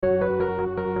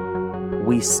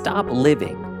we stop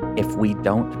living if we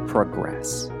don't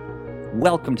progress.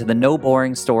 Welcome to the No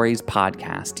Boring Stories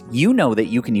podcast. You know that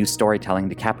you can use storytelling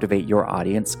to captivate your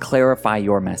audience, clarify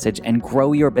your message, and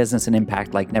grow your business and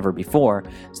impact like never before.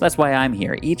 So that's why I'm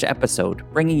here each episode,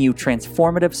 bringing you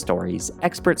transformative stories,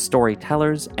 expert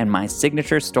storytellers, and my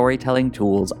signature storytelling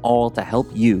tools, all to help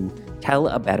you tell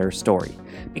a better story.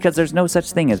 Because there's no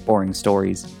such thing as boring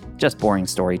stories, just boring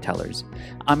storytellers.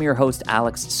 I'm your host,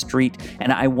 Alex Street,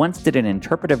 and I once did an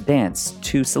interpretive dance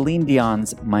to Celine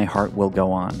Dion's My Heart Will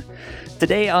Go On.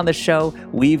 Today on the show,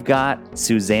 we've got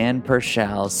Susanne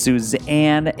Puerschel.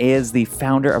 Susanne is the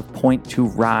founder of Point to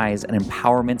Rise, an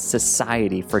empowerment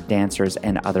society for dancers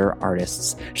and other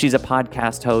artists. She's a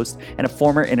podcast host and a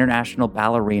former international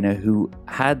ballerina who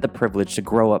had the privilege to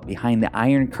grow up behind the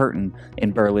Iron Curtain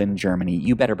in Berlin, Germany.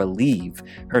 You better believe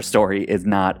her story is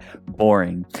not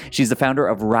boring. She's the founder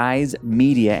of Rise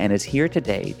Media and is here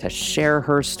today to share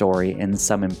her story and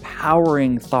some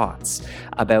empowering thoughts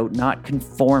about not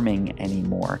conforming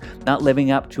anymore, not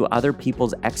living up to other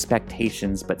people's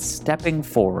expectations, but stepping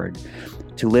forward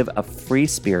to live a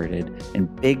free-spirited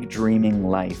and big dreaming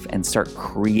life and start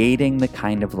creating the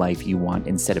kind of life you want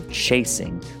instead of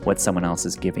chasing what someone else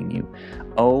is giving you.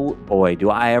 Oh boy, do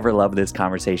I ever love this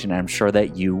conversation, and I'm sure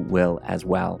that you will as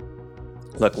well.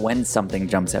 Look, when something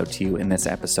jumps out to you in this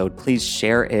episode, please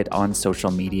share it on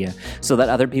social media so that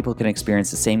other people can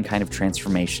experience the same kind of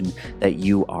transformation that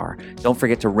you are. Don't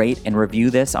forget to rate and review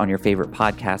this on your favorite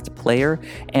podcast player,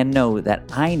 and know that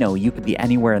I know you could be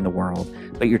anywhere in the world,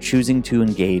 but you're choosing to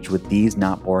engage with these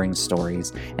not boring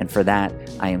stories, and for that,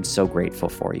 I am so grateful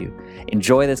for you.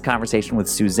 Enjoy this conversation with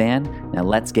Susanne. Now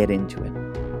let's get into it.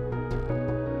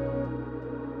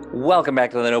 Welcome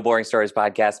back to the No Boring Stories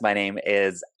podcast. My name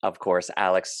is, of course,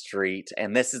 Alex Street,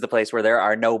 and this is the place where there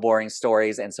are no boring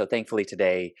stories. And so thankfully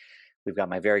today, we've got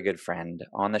my very good friend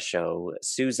on the show,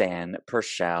 Susanne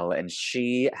Puerschel, and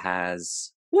she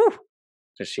has,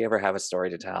 does she ever have a story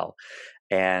to tell?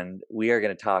 And we are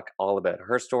going to talk all about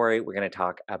her story. We're going to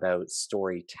talk about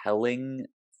storytelling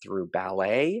through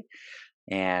ballet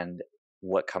and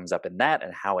what comes up in that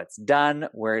and how it's done.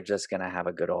 We're just going to have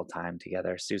a good old time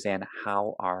together. Susanne,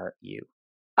 how are you?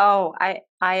 Oh, I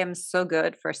am so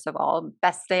good, first of all.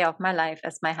 Best day of my life,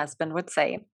 as my husband would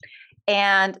say.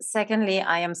 And secondly,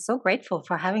 I am so grateful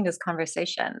for having this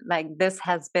conversation. Like, this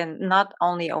has been not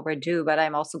only overdue, but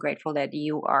I'm also grateful that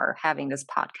you are having this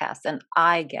podcast and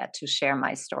I get to share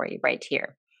my story right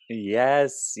here.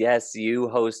 Yes. You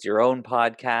host your own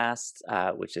podcast,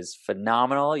 which is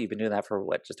phenomenal. You've been doing that for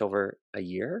what, just over a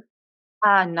year?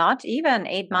 Not even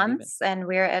 8 Not months, and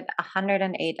we're at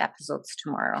 108 episodes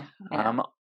tomorrow. Come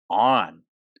on.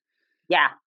 Yeah.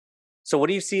 So what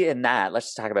do you see in that? Let's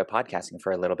just talk about podcasting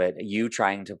for a little bit. You're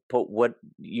trying to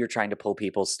pull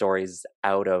people's stories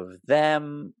out of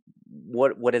them.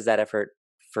 What is that effort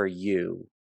for you?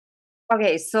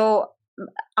 Okay, so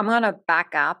I'm gonna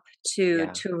back up to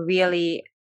really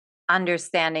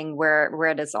understanding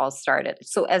where this all started.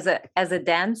 So as a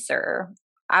dancer,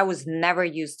 I was never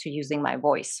used to using my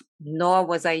voice, nor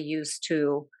was I used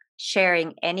to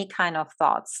sharing any kind of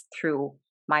thoughts through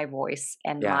my voice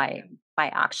and my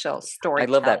actual story. I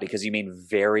love that, because you mean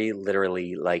very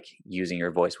literally, like, using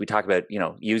your voice. We talk about,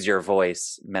 use your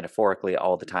voice metaphorically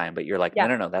all the time, but you're like,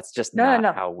 no, that's just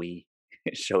not how we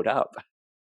showed up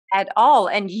at all.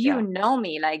 And you know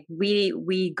me, like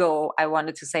we go, I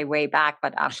wanted to say way back,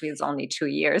 but actually it's only 2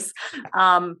 years.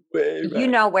 You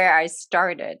know where I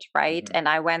started, right? Mm-hmm. And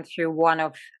I went through one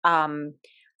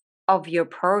of your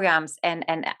programs, and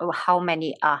how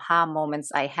many aha moments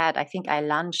I had. I think I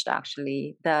launched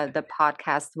actually the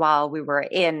podcast while we were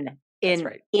in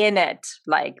it,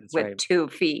 like with 2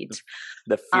 feet.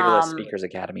 The Fearless Speakers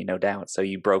Academy, no doubt. So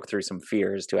you broke through some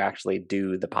fears to actually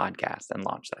do the podcast and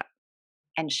launch that.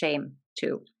 And shame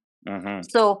too. Mm-hmm.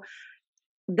 So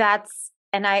that's,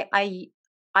 and I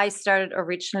started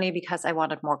originally because I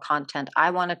wanted more content.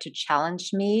 I wanted to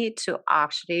challenge me to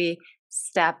actually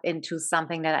step into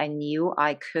something that I knew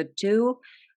I could do,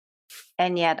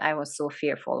 and yet I was so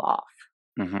fearful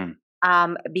of.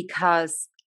 Mm-hmm. Because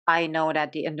I know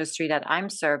that the industry that I'm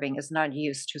serving is not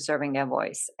used to serving their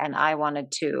voice, and I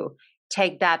wanted to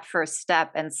take that first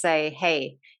step and say,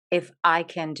 hey, if I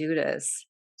can do this,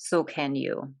 so can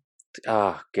you.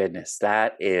 Oh, goodness.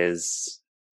 That is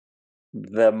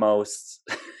the most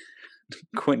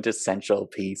quintessential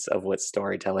piece of what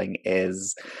storytelling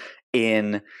is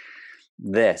in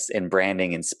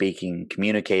branding and speaking,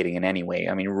 communicating in any way.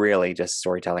 I mean, really, just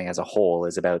storytelling as a whole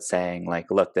is about saying, like,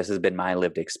 look, this has been my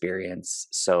lived experience.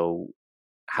 So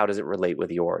how does it relate with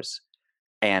yours?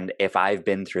 And if I've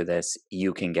been through this,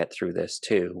 you can get through this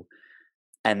too.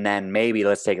 And then maybe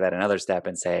let's take that another step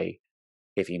and say,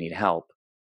 if you need help,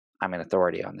 I'm an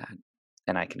authority on that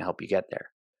and I can help you get there.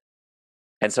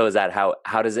 And so is that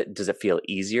how does it feel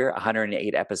easier?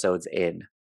 108 episodes in,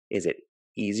 is it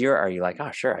easier? Or are you like,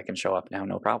 oh, sure, I can show up now,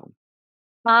 no problem?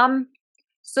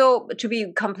 So to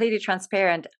be completely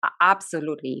transparent,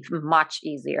 absolutely much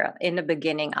easier. In the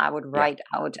beginning, I would write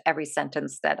out every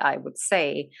sentence that I would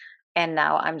say, and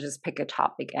now I'm just pick a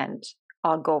topic and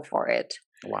I'll go for it.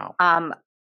 Wow.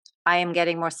 I am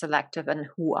getting more selective in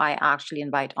who I actually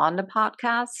invite on the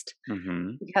podcast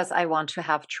because I want to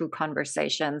have true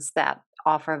conversations that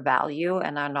offer value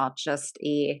and are not just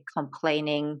a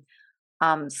complaining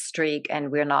streak,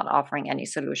 and we're not offering any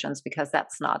solutions, because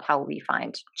that's not how we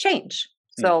find change.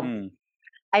 So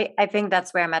I think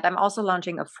that's where I'm at. I'm also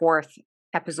launching a 4th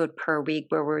episode per week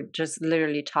where we're just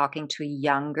literally talking to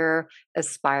younger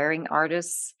aspiring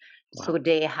artists. Wow. So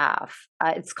they have,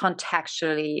 it's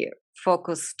contextually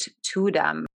focused to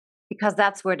them, because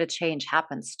that's where the change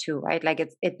happens too, right? Like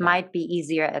it might be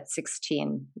easier at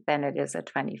 16 than it is at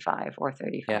 25 or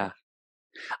 35. Yeah.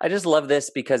 I just love this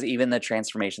because even the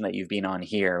transformation that you've been on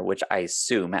here, which I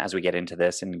assume as we get into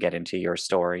this and get into your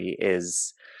story,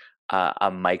 is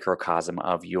a microcosm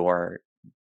of your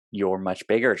much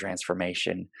bigger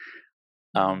transformation.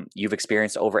 You've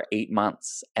experienced over 8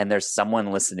 months, and there's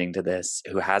someone listening to this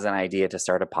who has an idea to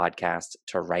start a podcast,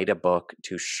 to write a book,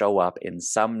 to show up in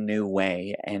some new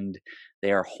way, and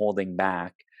they are holding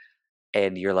back.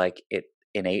 And you're like,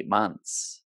 in 8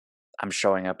 months, I'm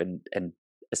showing up and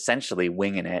essentially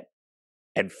winging it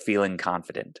and feeling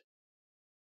confident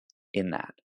in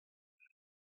that,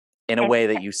 in a way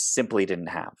that you simply didn't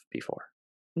have before.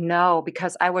 No,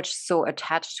 because I was so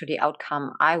attached to the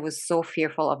outcome. I was so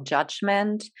fearful of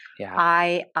judgment. Yeah.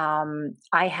 I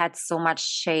had so much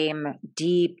shame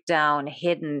deep down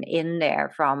hidden in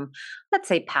there from, let's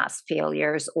say, past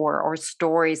failures or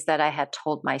stories that I had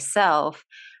told myself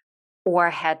or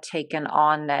had taken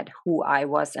on, that who I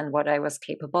was and what I was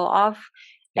capable of.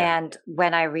 Yeah. And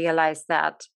when I realized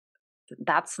that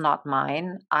that's not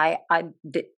mine,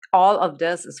 all of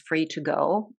this is free to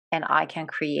go, and I can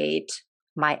create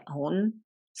my own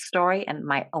story and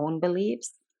my own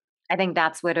beliefs. I think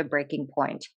that's where the breaking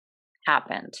point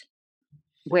happened,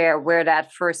 where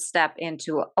that first step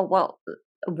into, oh, well,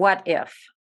 what if?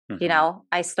 You know,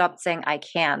 I stopped saying I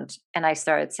can't, and I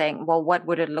started saying, well, what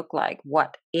would it look like?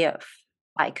 What if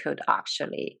I could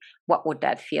actually? What would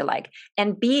that feel like?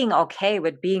 And being okay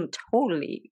with being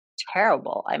totally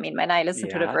terrible. I mean, when I listen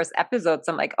to the first episodes,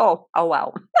 I'm like, oh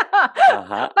wow.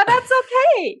 But that's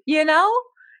okay, you know?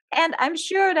 And I'm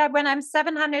sure that when I'm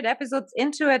 700 episodes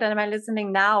into it and I'm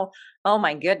listening now, oh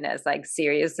my goodness, like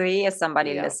seriously, is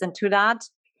somebody listened to that?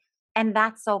 And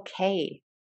that's okay.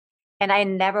 And I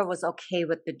never was okay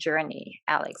with the journey,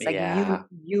 Alex. Like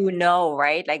you know,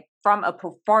 right? Like from a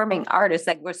performing artist,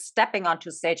 like we're stepping onto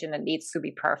stage and it needs to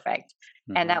be perfect.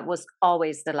 And that was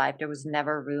always the life. There was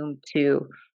never room to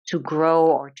grow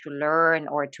or to learn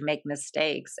or to make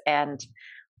mistakes. And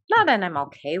not that I'm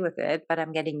okay with it, but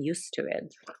I'm getting used to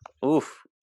it. Oof.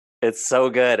 It's so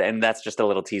good. And that's just a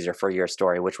little teaser for your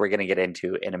story, which we're going to get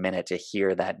into in a minute, to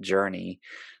hear that journey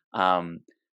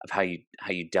of how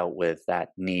you dealt with that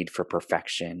need for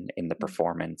perfection in the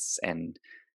performance. And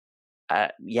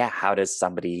how does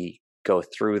somebody go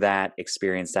through that,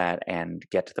 experience that, and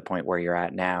get to the point where you're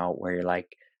at now, where you're like,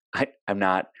 I'm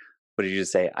not, what did you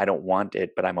just say? I don't want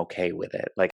it, but I'm okay with it.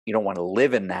 Like, you don't want to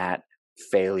live in that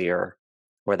failure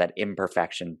or that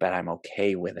imperfection, but I'm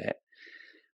okay with it.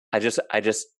 I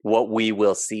just, what we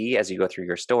will see as you go through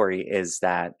your story is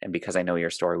that, and because I know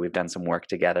your story, we've done some work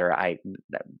together. I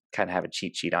kind of have a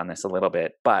cheat sheet on this a little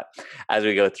bit, but as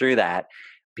we go through that,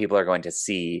 people are going to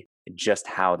see just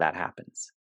how that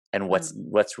happens and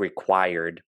what's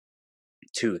required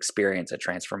to experience a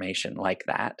transformation like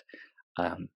that.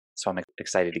 So I'm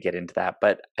excited to get into that,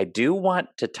 but I do want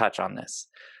to touch on this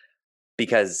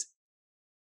because,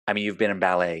 I mean, you've been in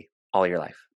ballet all your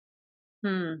life.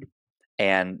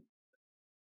 And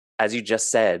as you just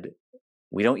said,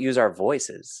 we don't use our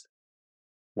voices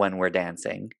when we're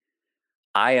dancing.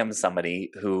 I am somebody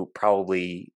who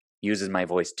probably uses my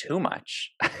voice too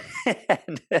much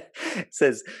and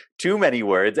says too many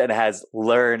words and is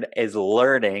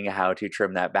learning how to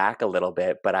trim that back a little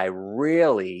bit. But I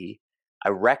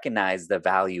recognize the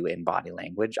value in body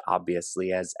language,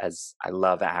 obviously, as I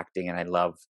love acting and I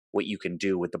love what you can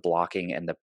do with the blocking and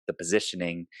the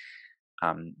positioning.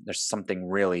 There's something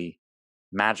really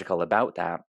magical about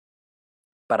that.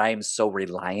 But I am so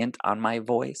reliant on my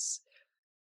voice,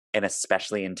 and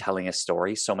especially in telling a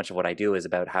story. So much of what I do is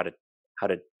about how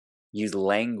to use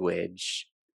language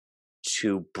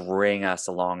to bring us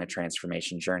along a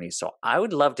transformation journey. So I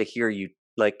would love to hear you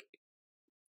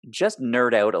just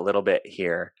nerd out a little bit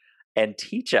here and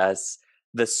teach us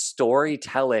the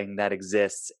storytelling that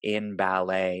exists in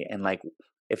ballet. And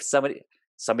if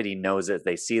somebody knows it,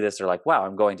 they see this, they're like, wow,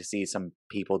 I'm going to see some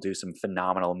people do some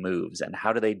phenomenal moves. And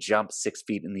how do they jump 6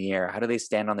 feet in the air? How do they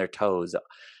stand on their toes?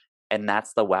 And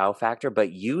that's the wow factor.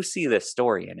 But you see this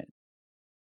story in it.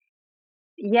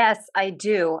 Yes, I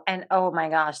do. And oh my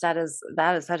gosh, that is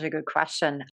such a good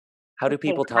question. How do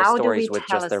people tell How do stories we with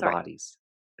tell just a their story bodies?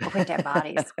 with their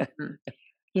bodies?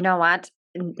 You know what?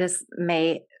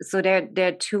 So there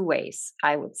are two ways,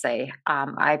 I would say.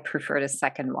 I prefer the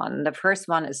second one. The first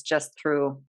one is just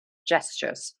through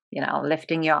gestures,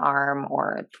 lifting your arm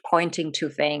or pointing to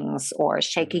things or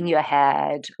shaking your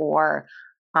head or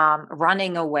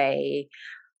running away.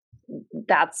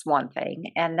 That's one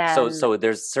thing. And then So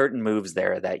there's certain moves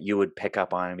there that you would pick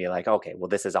up on and be like, okay, well,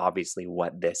 this is obviously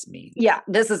what this means. yeah,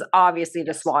 this is obviously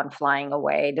the swan flying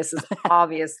away. This is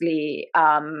obviously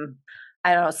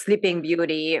I don't know, Sleeping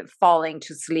Beauty falling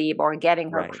to sleep or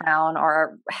getting her crown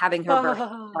or having her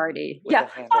birthday party. Yeah.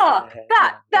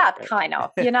 That kind of,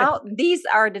 these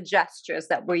are the gestures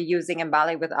that we're using in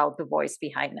ballet without the voice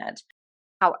behind it.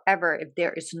 However, if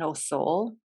there is no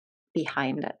soul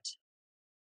behind it,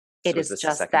 it is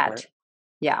just that. Part?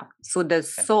 Yeah. So the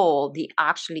soul, the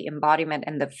actually embodiment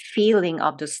and the feeling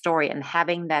of the story and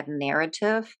having that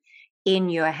narrative in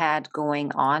your head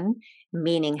going on,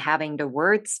 meaning having the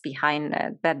words behind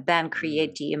it that then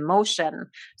create the emotion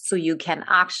so you can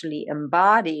actually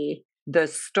embody the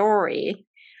story,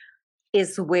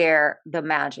 is where the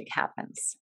magic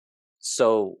happens.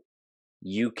 So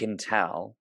you can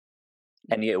tell,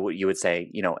 and you would say,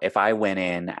 if I went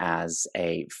in as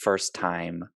a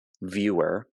first-time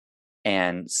viewer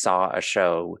and saw a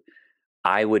show,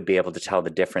 I would be able to tell the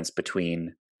difference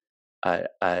between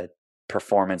a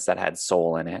performance that had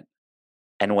soul in it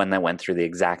and one that went through the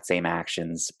exact same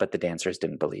actions, but the dancers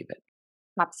didn't believe it.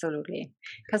 Absolutely.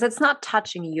 Because it's not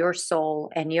touching your soul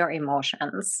and your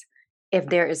emotions if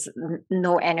there is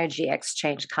no energy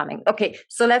exchange coming. Okay,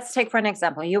 so let's take for an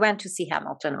example. You went to see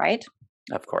Hamilton, right?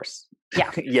 Of course.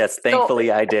 Yeah. Yes,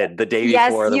 thankfully I did. The day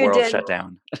before the world shut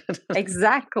down.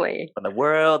 Exactly. When the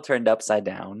world turned upside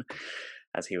down,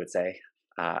 as he would say,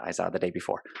 I saw the day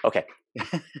before. Okay.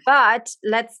 But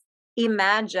let's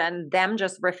imagine them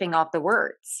just riffing off the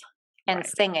words and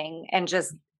singing and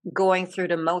just going through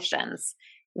the motions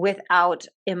without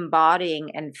embodying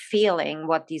and feeling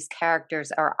what these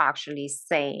characters are actually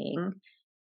saying.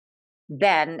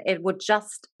 Then it would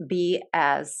just be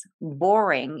as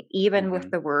boring, even with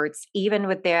the words, even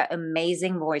with their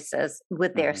amazing voices,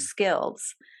 with their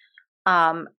skills.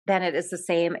 Then it is the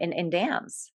same in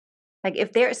dance. Like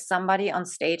if there is somebody on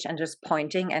stage and just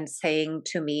pointing and saying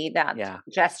to me that,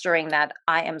 gesturing that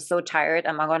I am so tired,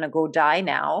 I'm going to go die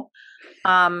now.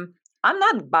 I'm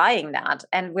not buying that.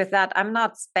 And with that, I'm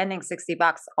not spending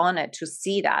 $60 on it to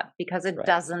see that because it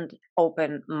doesn't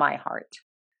open my heart.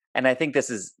 And I think this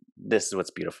is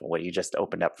what's beautiful. What you just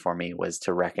opened up for me was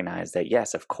to recognize that,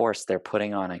 yes, of course, they're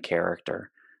putting on a character.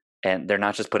 And they're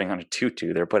not just putting on a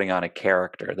tutu, they're putting on a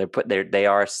character. They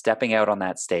are stepping out on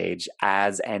that stage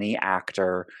as any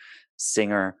actor,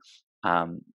 singer,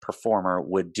 performer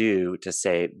would do to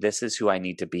say, this is who I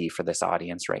need to be for this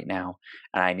audience right now.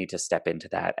 And I need to step into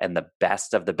that. And the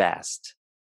best of the best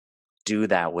do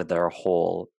that with their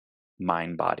whole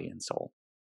mind, body, and soul.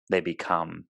 They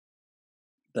become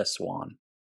the swan.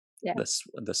 Yeah.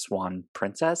 The swan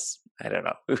princess? I don't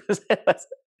know.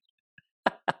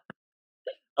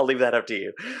 I'll leave that up to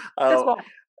you.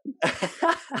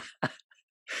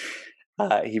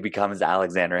 He becomes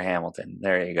Alexander Hamilton.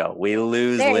 There you go. We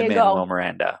lose Lin-Manuel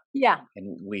Miranda. Yeah.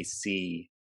 And we see,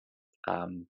 I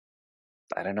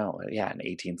don't know, an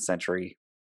 18th century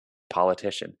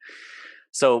politician.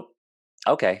 So,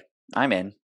 okay, I'm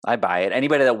in. I buy it.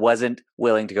 Anybody that wasn't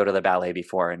willing to go to the ballet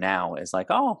before now is like,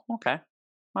 oh, okay.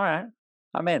 All right.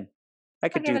 I'm in. I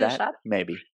could do that.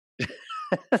 Maybe.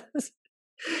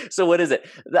 So what is it?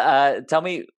 Tell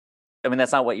me, I mean,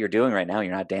 that's not what you're doing right now.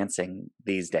 You're not dancing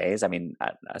these days. I mean,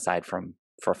 aside from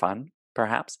for fun,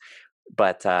 perhaps.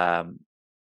 But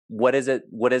what is it?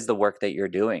 What is the work that you're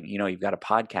doing? You've got a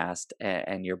podcast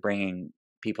and you're bringing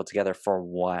people together for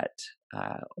what?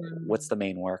 What's the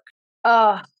main work?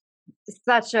 Oh,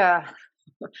 such a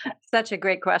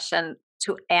great question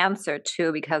to answer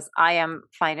too, because I am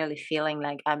finally feeling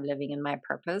like I'm living in my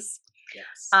purpose.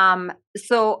 Yes.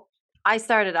 So I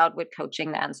started out with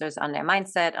coaching dancers on their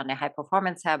mindset, on their high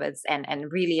performance habits, and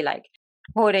really like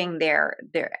putting their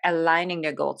aligning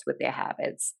their goals with their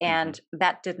habits. And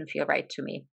that didn't feel right to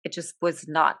me. It just was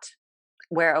not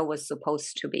where I was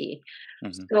supposed to be.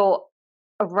 Mm-hmm. So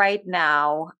right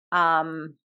now,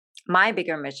 my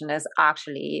bigger mission is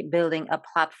actually building a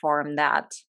platform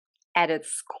that at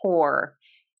its core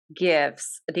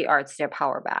gives the arts their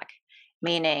power back,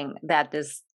 meaning that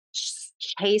this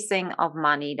chasing of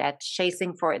money, that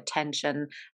chasing for attention,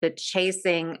 the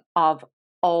chasing of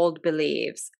old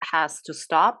beliefs has to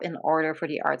stop in order for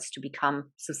the arts to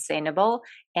become sustainable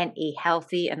and a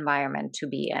healthy environment to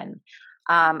be in.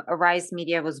 Arise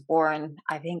Media was born,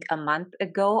 I think, a month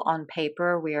ago. On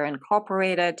paper, we are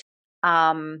incorporated.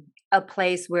 A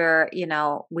place where, you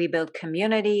know, we build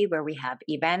community, where we have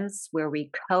events, where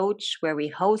we coach, where we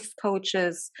host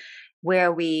coaches,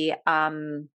 where we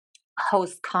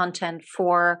host content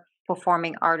for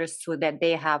performing artists so that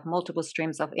they have multiple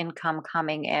streams of income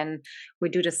coming in. We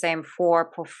do the same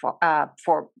for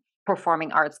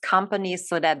performing arts companies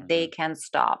so that they can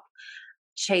stop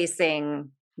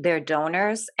chasing their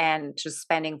donors and just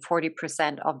spending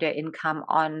 40% of their income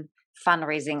on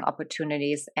fundraising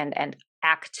opportunities and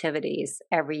activities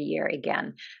every year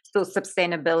again. So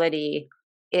sustainability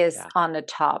is on the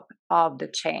top of the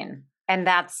chain. And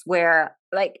that's where,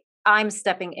 like, I'm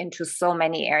stepping into so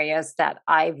many areas that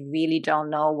I really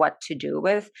don't know what to do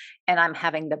with. And I'm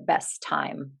having the best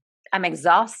time. I'm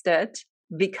exhausted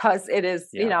because it is,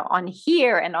 you know, on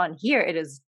here it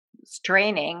is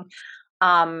straining.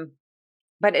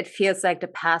 But it feels like the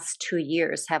past 2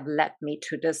 years have led me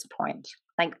to this point.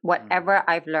 Like whatever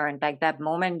I've learned, like that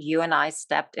moment you and I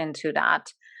stepped into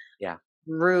that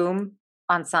room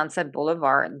on Sunset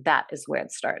Boulevard, that is where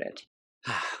it started.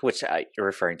 Which you're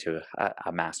referring to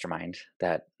a mastermind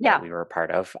that we were a part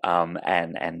of.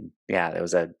 And yeah, it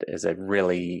was a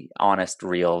really honest,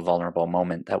 real, vulnerable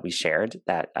moment that we shared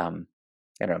that, I don't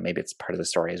know, maybe it's part of the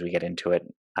story as we get into it,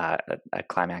 a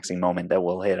climaxing moment that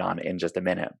we'll hit on in just a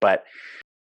minute. But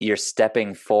you're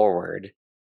stepping forward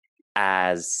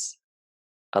as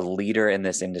a leader in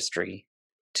this industry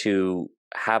to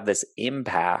have this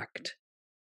impact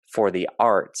for the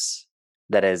arts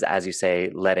that is, as you say,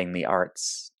 letting the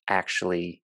arts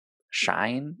actually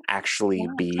shine, actually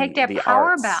be take their the power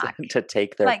arts back. to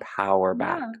take their power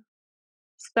back.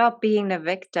 Stop being the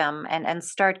victim and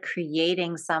start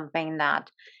creating something that,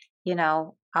 you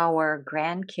know, our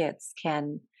grandkids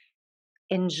can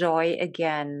enjoy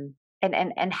again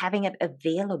and having it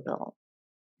available.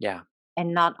 Yeah.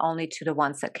 And not only to the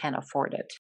ones that can afford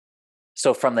it.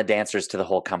 So from the dancers to the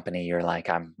whole company, you're like,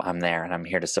 I'm there and I'm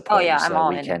here to support you so that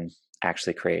we can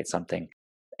actually create something.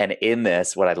 And in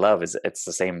this, what I love is it's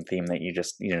the same theme that you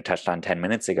just, you know, touched on 10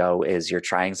 minutes ago is you're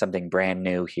trying something brand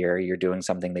new here. You're doing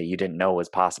something that you didn't know was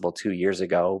possible 2 years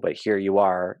ago, but here you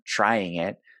are trying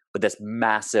it with this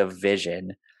massive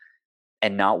vision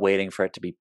and not waiting for it to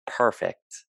be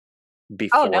perfect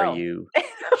before you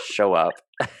show up.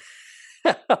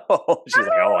 She's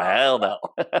like, oh, hell no.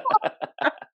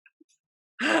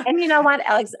 And you know what,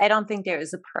 Alex? I don't think there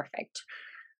is a perfect.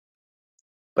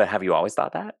 But have you always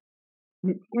thought that?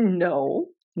 No.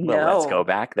 Well, let's go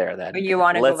back there then. You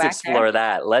want to go back there? Let's explore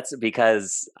that.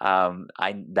 Because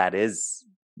that is,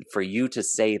 for you to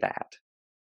say that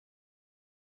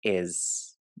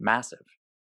is massive.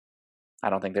 I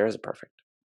don't think there is a perfect.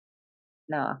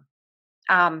 No.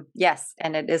 Yes,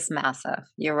 and it is massive.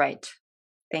 You're right.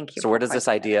 Thank you. So where does this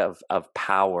idea of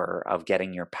power, of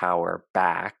getting your power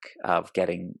back, of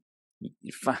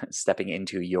stepping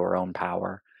into your own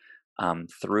power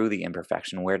through the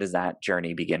imperfection, where does that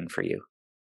journey begin for you?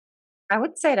 I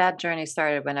would say that journey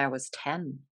started when I was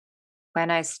 10, when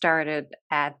I started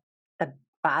at the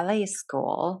ballet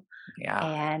school.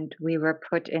 And we were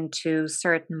put into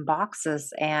certain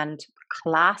boxes and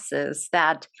classes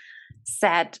that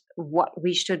said what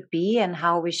we should be and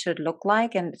how we should look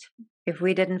like. And if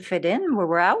we didn't fit in, we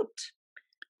were out,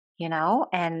 you know?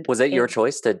 And was it your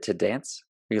choice to dance?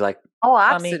 Were you like, oh,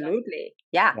 absolutely.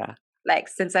 Yeah. Like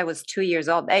since I was 2 years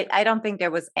old, I don't think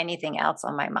there was anything else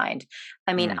on my mind.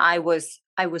 I mean, I was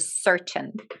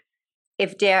certain.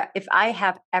 If I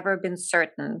have ever been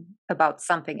certain about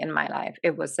something in my life,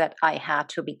 it was that I had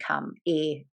to become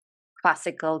a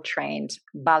classical trained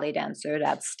ballet dancer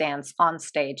that stands on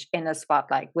stage in a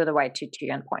spotlight with a white tutu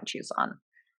and pointe shoes on.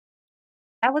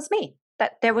 That was me.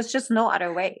 That there was just no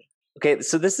other way. Okay,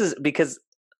 so this is because,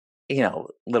 you know,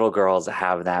 little girls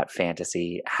have that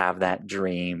fantasy, have that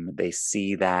dream. They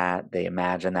see that, they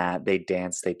imagine that, they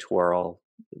dance, they twirl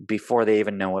before they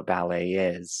even know what ballet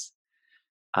is.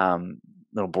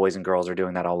 Little boys and girls are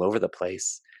doing that all over the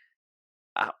place.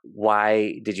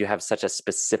 Why did you have such a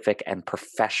specific and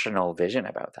professional vision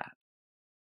about that,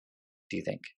 do you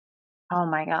think? Oh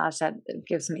my gosh, that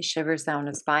gives me shivers down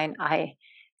the spine.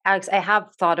 Alex, I have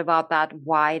thought about that,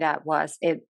 why that was.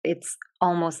 It's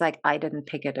almost like I didn't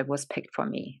pick it, it was picked for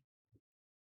me.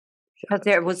 Because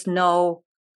there was no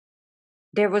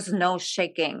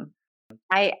shaking.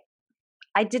 I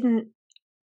I didn't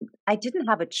I didn't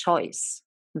have a choice.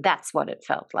 That's what it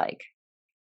felt like.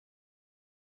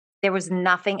 There was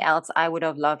nothing else I would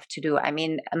have loved to do. I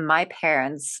mean, my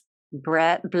parents,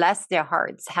 bless their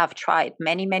hearts, have tried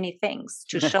many, many things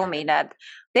to show me that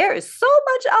there is so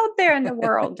much out there in the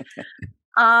world.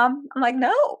 I'm like,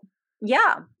 no,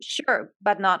 yeah, sure,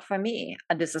 but not for me.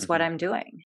 And this is what I'm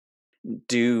doing.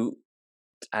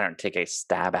 I don't take a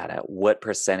stab at it. What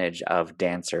percentage of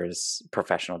dancers,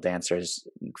 professional dancers,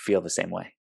 feel the same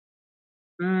way?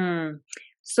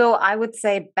 So I would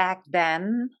say back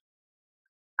then,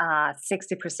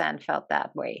 60% felt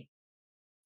that way.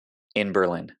 In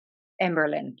Berlin? In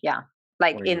Berlin, yeah.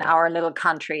 Like Where in you our little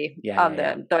country of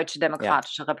the Deutsche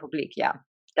Demokratische Republik, yeah,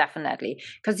 definitely.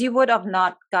 Because you would have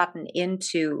not gotten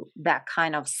into that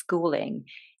kind of schooling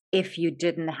if you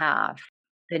didn't have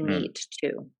the need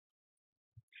to.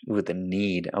 With the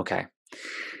need, okay.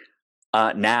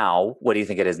 Now, what do you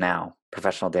think it is now?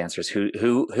 Professional dancers,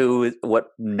 what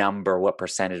number, what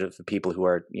percentage of the people who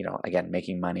are, again,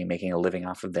 making money, making a living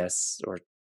off of this, or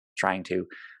trying to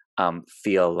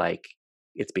feel like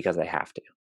it's because they have to?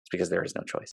 It's because there is no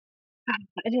choice.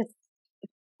 It is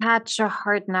such a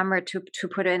hard number to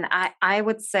put in. I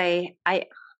would say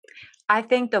I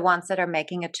think the ones that are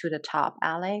making it to the top,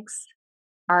 Alex,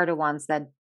 are the ones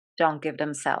that don't give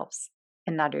themselves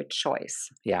another choice.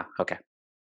 Yeah. Okay.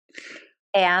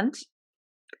 And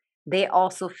they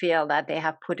also feel that they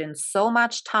have put in so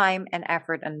much time and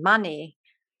effort and money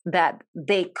that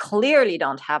they clearly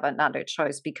don't have another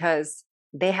choice because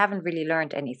they haven't really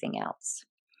learned anything else.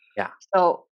 Yeah.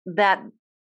 So that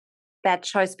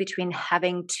choice between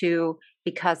having to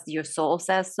because your soul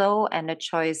says so and a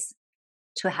choice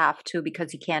to have to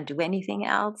because you can't do anything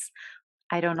else,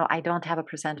 I don't know. I don't have a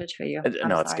percentage for you.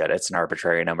 No, it's good. It's an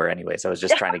arbitrary number anyways. I was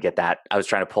just trying to get that. I was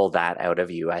trying to pull that out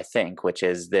of you, I think, which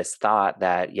is this thought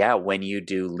that, when you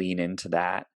do lean into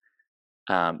that,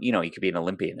 you could be an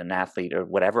Olympian, an athlete, or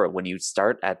whatever. When you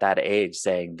start at that age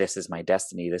saying, this is my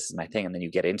destiny, this is my thing, and then you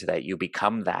get into that, you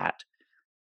become that.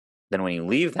 Then when you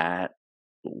leave that,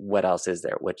 what else is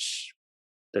there? Which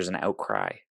there's an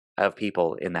outcry of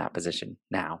people in that position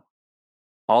now.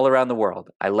 All around the world.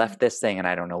 I left this thing and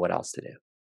I don't know what else to do.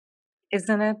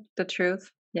 Isn't it the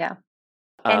truth? Yeah.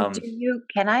 And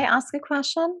can I ask a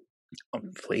question?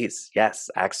 Please. Yes.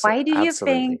 Why do you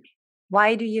absolutely.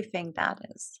 think that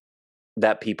is?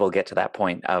 That people get to that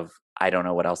point of, I don't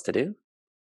know what else to do?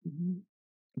 Mm-hmm.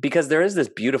 Because there is this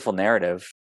beautiful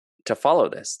narrative to follow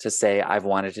this, to say, I've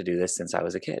wanted to do this since I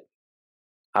was a kid.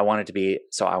 I wanted to be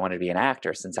an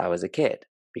actor since I was a kid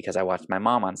because I watched my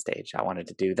mom on stage. I wanted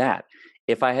to do that.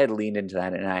 If I had leaned into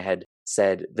that and I had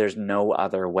said, there's no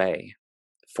other way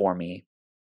for me,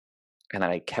 and then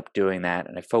I kept doing that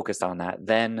and I focused on that,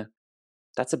 then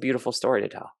that's a beautiful story to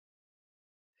tell.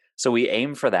 So we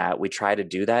aim for that. We try to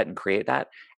do that and create that.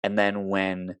 And then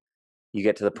when you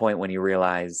get to the point when you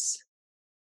realize,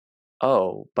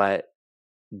 oh, but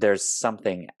there's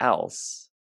something else,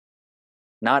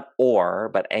 not or,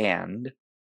 but and.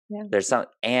 Yeah. There's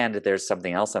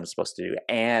something else I'm supposed to do,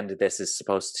 and this is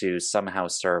supposed to somehow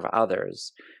serve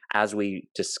others. As we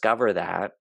discover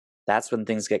that, that's when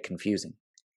things get confusing,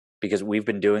 because we've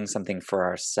been doing something for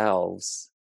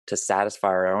ourselves to satisfy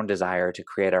our own desire, to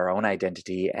create our own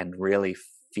identity and really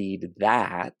feed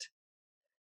that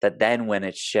then when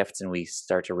it shifts and we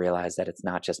start to realize that it's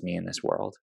not just me in this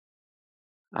world,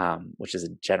 which is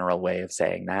a general way of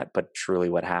saying that, but truly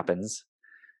what happens,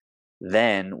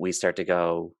 then we start to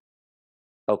go,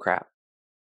 oh crap,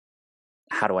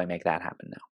 how do I make that happen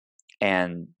now?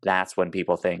 And that's when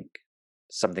people think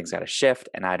something's got to shift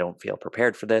and I don't feel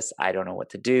prepared for this. I don't know what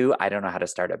to do. I don't know how to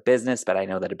start a business, but I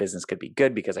know that a business could be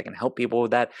good because I can help people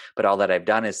with that. But all that I've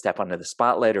done is step under the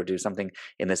spotlight or do something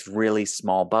in this really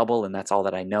small bubble. And that's all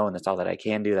that I know. And that's all that I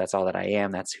can do. That's all that I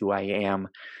am. That's who I am.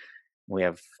 We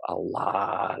have a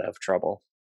lot of trouble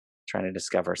trying to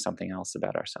discover something else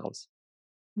about ourselves.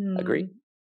 Agree?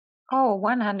 Oh,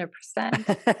 100%.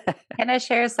 Can I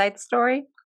share a side story?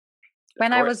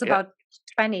 When I was about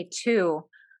 22,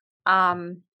 I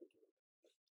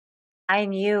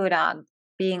knew that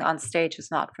being on stage was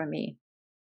not for me.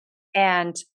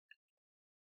 And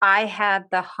I had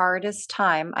the hardest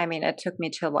time. I mean, it took me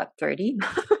till 30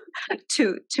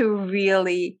 to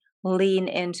really lean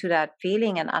into that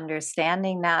feeling and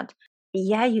understanding that,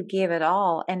 you gave it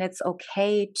all and it's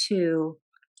okay to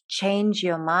change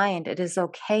your mind. It is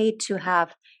okay to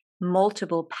have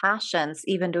multiple passions,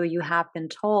 even though you have been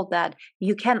told that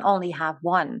you can only have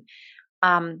one.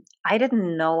 I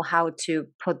didn't know how to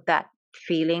put that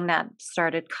feeling that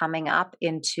started coming up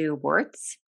into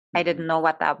words. I didn't know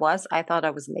what that was. I thought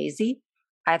I was lazy.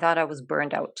 I thought I was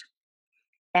burned out.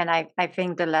 And I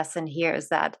think the lesson here is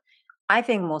that I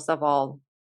think most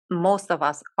of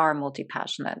us are multi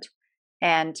passionate,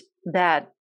 and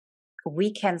that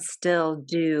we can still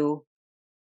do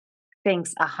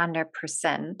things 100%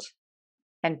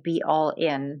 and be all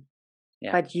in,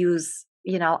 but use,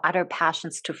 other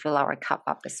passions to fill our cup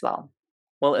up as well.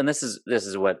 Well, and this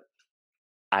is what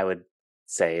I would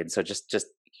say. And so just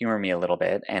humor me a little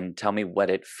bit and tell me what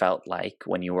it felt like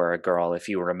when you were a girl, if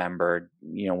you remembered,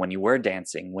 when you were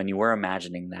dancing, when you were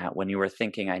imagining that, when you were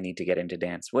thinking, I need to get into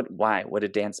dance. Why? What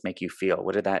did dance make you feel?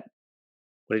 What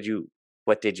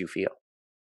did you feel?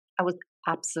 I was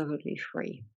absolutely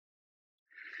free.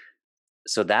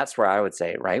 So that's where I would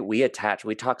say, right? We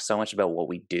talk so much about what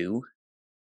we do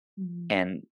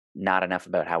and not enough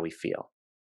about how we feel.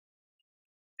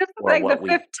 This is like the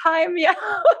fifth time, yeah.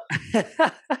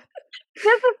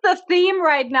 This is the theme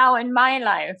right now in my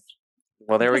life.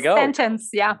 Well, there we go. Sentence,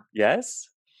 yeah. Yes.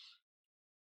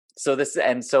 So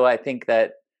I think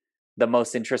that the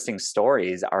most interesting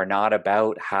stories are not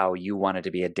about how you wanted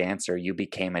to be a dancer. You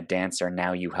became a dancer.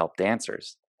 Now you help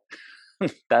dancers.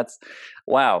 That's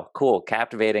wow, cool,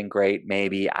 captivating, great.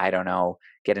 Maybe, I don't know,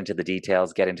 get into the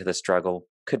details, get into the struggle.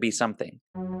 Could be something.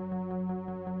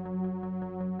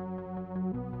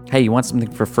 Hey, you want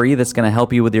something for free that's going to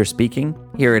help you with your speaking?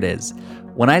 Here it is.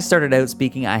 When I started out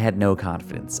speaking, I had no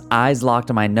confidence. Eyes locked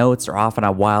on my notes or off on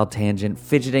a wild tangent,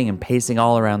 fidgeting and pacing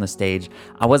all around the stage.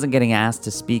 I wasn't getting asked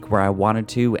to speak where I wanted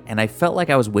to, and I felt like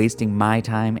I was wasting my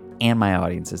time and my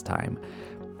audience's time.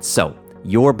 So,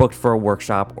 you're booked for a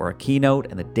workshop or a keynote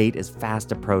and the date is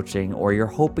fast approaching, or you're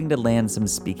hoping to land some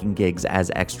speaking gigs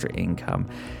as extra income,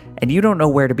 and you don't know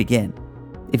where to begin.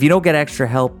 If you don't get extra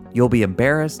help, you'll be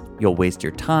embarrassed, you'll waste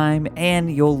your time,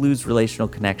 and you'll lose relational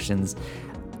connections.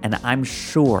 And I'm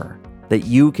sure that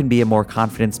you can be a more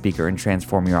confident speaker and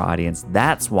transform your audience.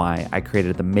 That's why I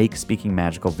created the Make Speaking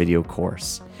Magical video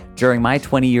course. During my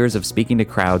 20 years of speaking to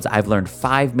crowds, I've learned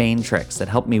 5 main tricks that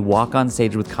help me walk on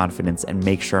stage with confidence and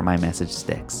make sure my message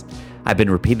sticks. I've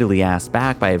been repeatedly asked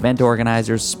back by event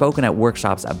organizers, spoken at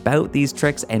workshops about these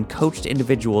tricks, and coached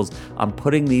individuals on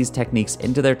putting these techniques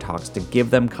into their talks to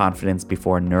give them confidence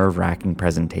before a nerve-wracking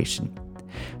presentation.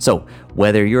 So,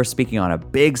 whether you're speaking on a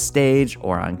big stage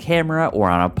or on camera or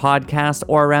on a podcast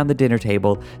or around the dinner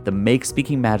table, the Make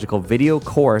Speaking Magical video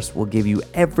course will give you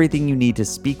everything you need to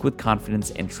speak with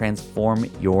confidence and transform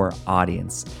your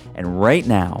audience. And right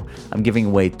now, I'm giving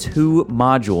away 2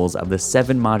 modules of the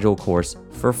 7-module course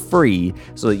for free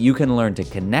so that you can learn to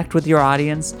connect with your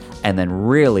audience and then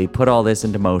really put all this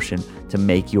into motion to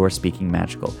make your speaking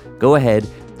magical. Go ahead,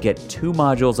 get 2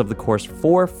 modules of the course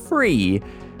for free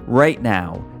right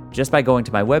now, just by going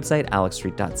to my website,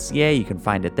 alexstreet.ca. You can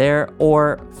find it there,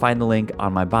 or find the link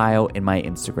on my bio in my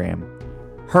Instagram.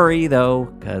 Hurry, though,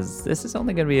 because this is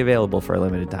only going to be available for a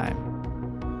limited time.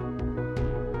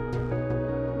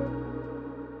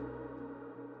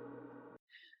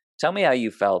 Tell me how you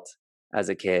felt as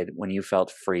a kid when you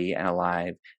felt free and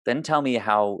alive. Then tell me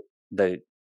how the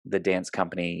dance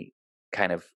company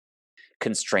kind of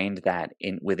constrained that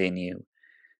within you,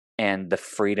 and the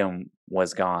freedom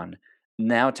was gone.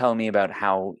 Now tell me about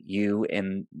how you,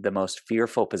 in the most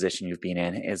fearful position you've been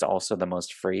in, is also the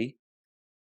most free.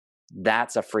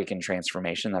 That's a freaking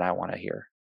transformation that I want to hear.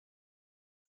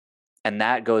 And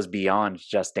that goes beyond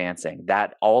just dancing.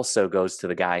 That also goes to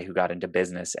the guy who got into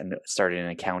business and started in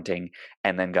accounting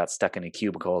and then got stuck in a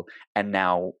cubicle and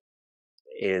now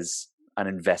is an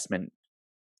investment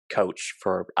coach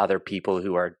for other people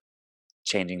who are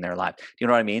changing their life. Do you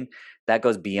know what I mean? That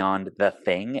goes beyond the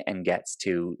thing and gets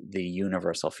to the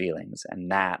universal feelings.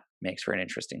 And that makes for an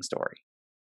interesting story.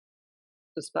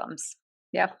 Goosebumps.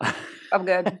 Yeah, I'm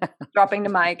good. Dropping the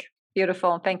mic.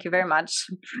 Beautiful. Thank you very much.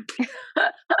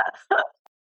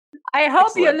 I hope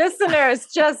Excellent. Your listeners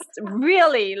just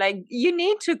really, you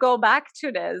need to go back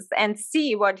to this and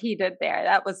see what he did there.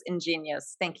 That was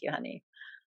ingenious. Thank you, honey.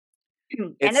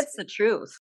 And it's the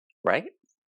truth. Right?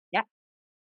 Yeah.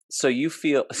 So you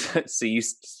feel,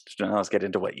 let's get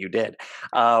into what you did.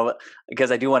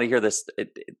 Because I do want to hear this.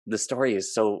 The story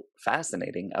is so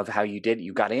fascinating of how you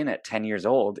got in at 10 years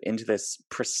old into this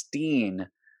pristine,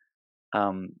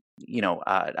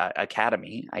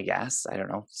 academy, I guess, I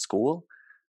don't know, school.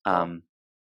 And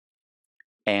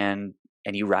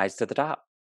you rise to the top.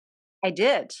 I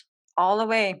did. all the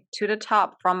way to the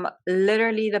top from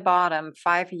literally the bottom.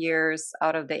 5 years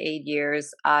out of the 8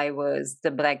 years, I was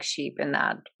the black sheep in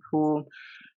that, who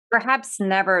perhaps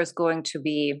never is going to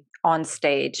be on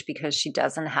stage because she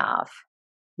doesn't have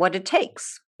what it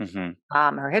takes.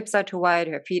 Her hips are too wide,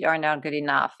 her feet are not good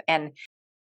enough. And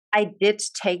I did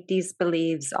take these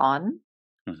beliefs on.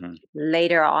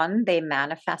 Later on, they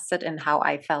manifested in how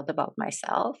I felt about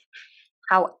myself.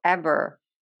 However,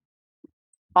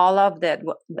 all of that,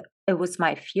 it was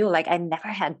my fuel. Like, I never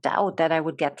had doubt that I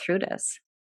would get through this.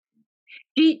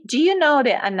 Do you know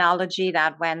the analogy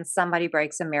that when somebody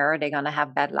breaks a mirror, they're going to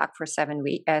have bad luck for 7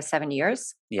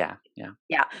 years? Yeah.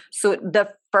 So the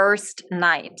first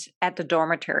night at the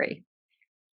dormitory,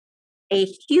 a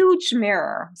huge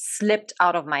mirror slipped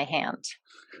out of my hand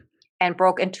and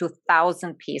broke into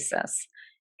 1,000 pieces.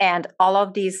 And all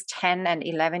of these 10 and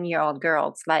 11-year-old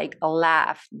girls like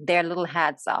laughed their little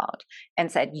heads out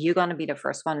and said, "You're going to be the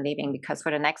first one leaving because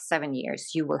for the next 7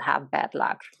 years, you will have bad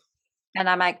luck." And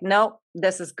I'm like, "No,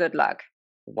 this is good luck."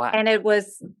 Wow. And it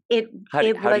was, how do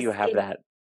you have that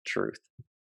truth?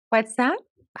 What's that?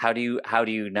 How do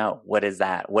you know? What is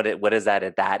that? What is that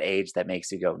at that age that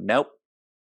makes you go, nope,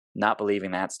 not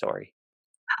believing that story?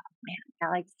 Oh, man,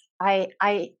 Alex,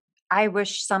 I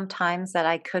wish sometimes that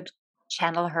I could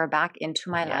channel her back into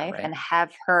my life and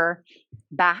have her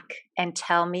back and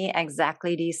tell me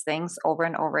exactly these things over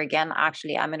and over again.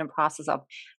 Actually, I'm in a process of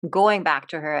going back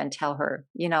to her and tell her,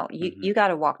 you got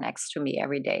to walk next to me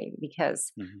every day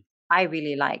because I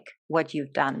really like what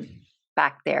you've done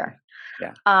back there.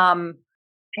 Yeah.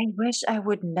 I wish I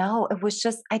would know. It was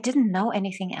just, I didn't know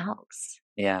anything else.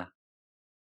 Yeah.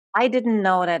 I didn't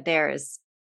know that there is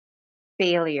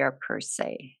failure per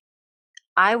se.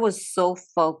 I was so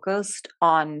focused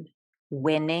on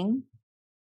winning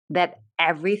that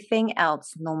everything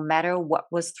else, no matter what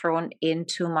was thrown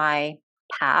into my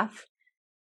path,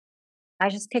 I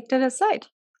just kicked it aside.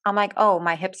 I'm like, oh,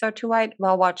 my hips are too wide.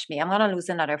 Well, watch me. I'm going to lose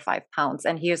another 5 pounds.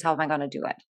 And here's how I'm going to do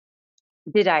it.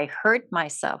 Did I hurt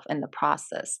myself in the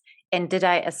process? And did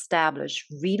I establish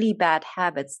really bad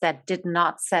habits that did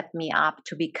not set me up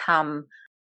to become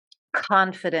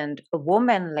confident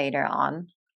woman later on?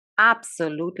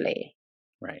 Absolutely.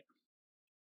 Right.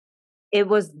 It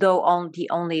was the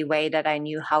only way that I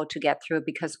knew how to get through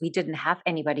because we didn't have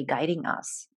anybody guiding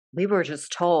us. We were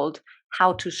just told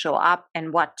how to show up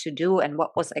and what to do and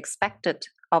what was expected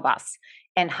of us.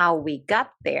 And how we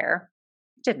got there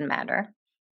didn't matter.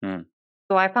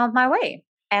 So I found my way.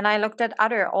 And I looked at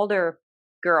other older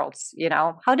girls,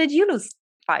 how did you lose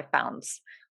 5 pounds?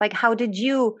 Like, how did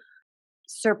you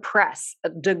suppress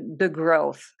the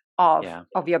growth of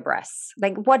your breasts?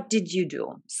 Like, what did you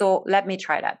do? So let me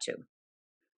try that too.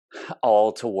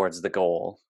 All towards the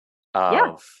goal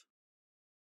of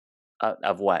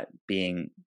what?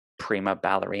 Being prima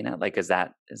ballerina? Like,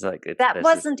 that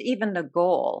wasn't even the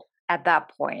goal at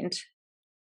that point.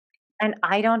 And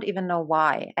I don't even know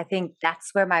why. I think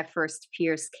that's where my first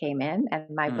fears came in and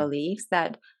my beliefs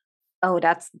that, oh,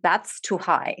 that's too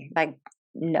high. Like,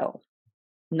 no,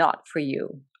 not for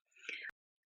you.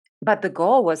 But the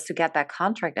goal was to get that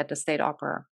contract at the State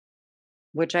Opera,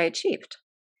 which I achieved.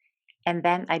 And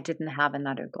then I didn't have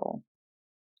another goal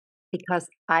because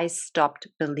I stopped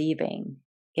believing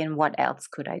in what else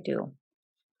could I do.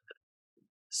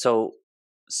 So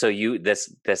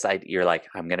you're like,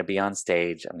 I'm going to be on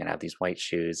stage. I'm going to have these white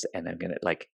shoes and I'm going to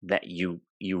like that. You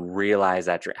realize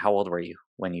that. How old were you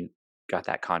when you got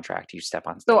that contract? You step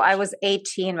on stage. So I was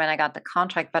 18 when I got the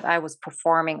contract, but I was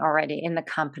performing already in the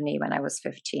company when I was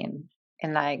 15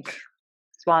 in like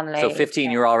Swan Lake. So 15,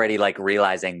 you're already like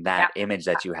realizing that image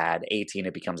that you had. 18,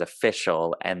 it becomes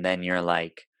official. And then you're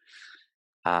like,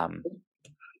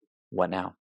 what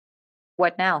now?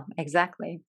 What now?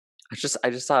 Exactly. I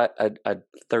just saw a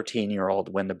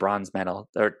 13-year-old win the bronze medal,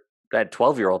 or a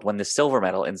 12-year-old win the silver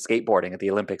medal in skateboarding at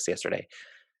the Olympics yesterday.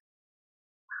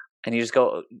 And you just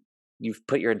go, you've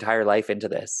put your entire life into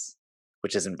this,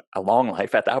 which isn't a long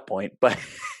life at that point, but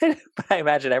I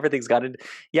imagine everything's gotten,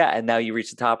 and now you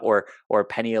reach the top. Or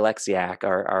Penny Alexiak,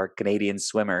 our Canadian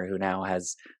swimmer who now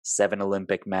has 7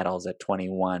 Olympic medals at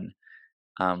 21.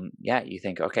 You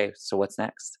think, okay, so what's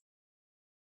next?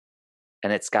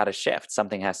 And it's got to shift.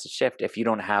 Something has to shift. If you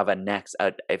don't have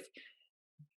if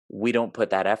we don't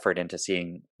put that effort into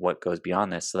seeing what goes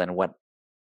beyond this, so then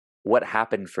what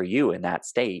happened for you in that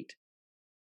state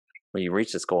where you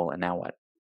reach this goal, and now what?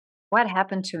 What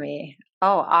happened to me?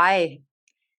 Oh, I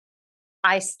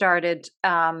started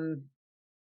acting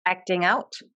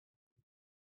out.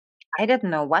 I didn't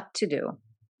know what to do.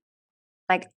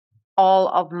 Like, all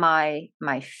of my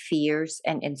fears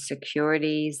and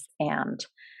insecurities and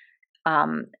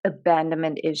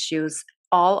abandonment issues,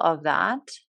 all of that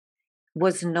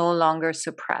was no longer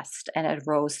suppressed and it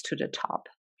rose to the top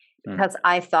because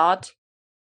I thought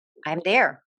I'm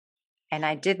there and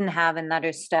I didn't have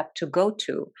another step to go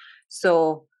to.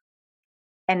 So,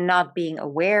 and not being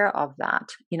aware of that,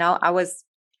 I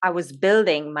was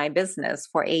building my business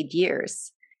for 8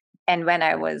 years. And when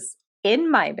I was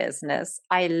in my business,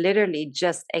 I literally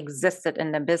just existed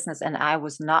in the business and I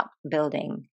was not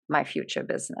building my future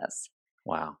business.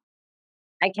 Wow.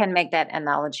 I can make that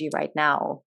analogy right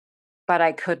now, but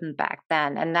I couldn't back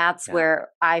then. And that's where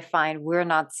I find we're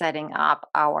not setting up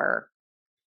our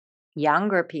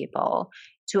younger people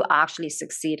to actually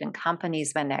succeed in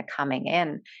companies when they're coming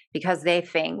in, because they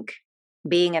think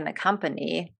being in a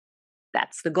company,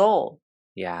 that's the goal.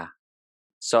 Yeah.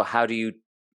 So how do you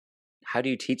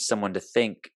teach someone to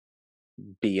think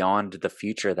beyond the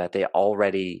future that they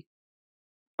already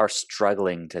are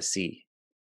struggling to see?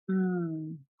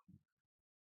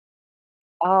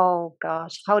 Oh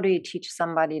gosh, how do you teach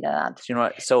somebody that?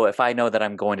 So, so if I know that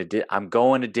I'm going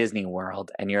to Disney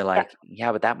World, and you're like,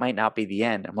 yeah, but that might not be the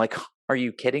end. I'm like, are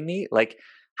you kidding me? Like,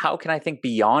 how can I think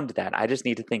beyond that? I just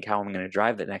need to think how I'm going to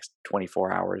drive the next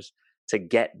 24 hours to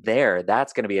get there.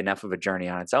 That's going to be enough of a journey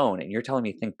on its own. And you're telling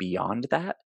me to think beyond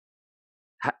that?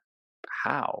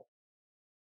 How?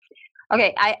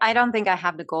 Okay, I don't think I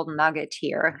have the golden nugget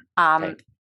here. Okay.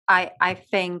 I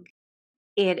think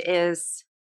it is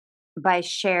by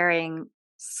sharing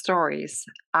stories,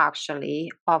 actually,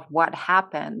 of what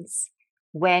happens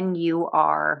when you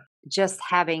are just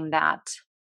having that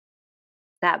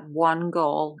one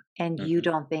goal and you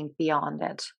don't think beyond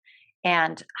it,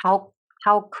 and how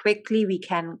quickly we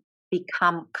can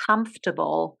become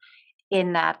comfortable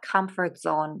in that comfort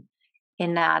zone,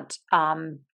 in that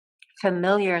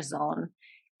familiar zone,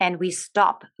 and we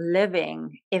stop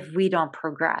living if we don't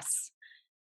progress.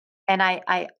 And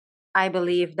I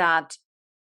believe that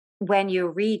when you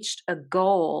reached a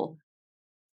goal,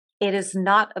 it is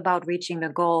not about reaching the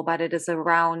goal, but it is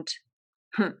around,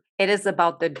 it is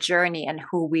about the journey and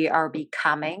who we are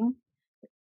becoming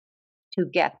to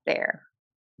get there.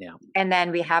 Yeah. And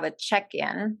then we have a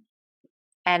check-in,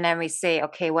 and then we say,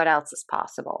 okay, what else is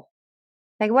possible?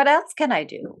 Like, what else can I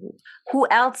do? Who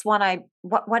else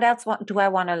what else do I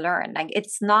want to learn? Like,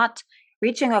 it's not,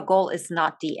 reaching a goal is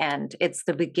not the end. It's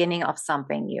the beginning of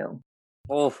something new.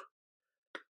 Oh,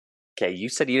 okay. You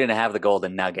said you didn't have the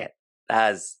golden nugget.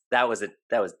 That was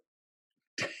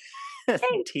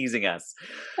teasing us.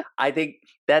 I think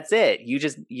that's it.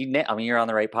 I mean, you're on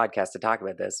the right podcast to talk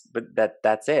about this, but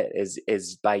that's it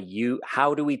is by you.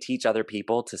 How do we teach other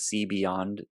people to see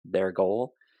beyond their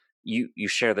goal? You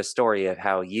share the story of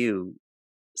how you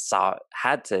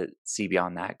had to see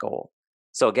beyond that goal.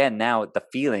 So again, now the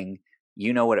feeling,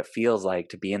 what it feels like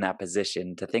to be in that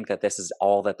position, to think that this is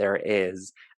all that there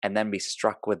is, and then be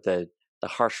struck with the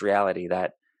harsh reality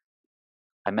that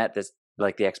I met this,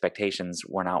 like the expectations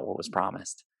were not what was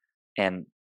promised, and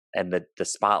the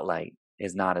spotlight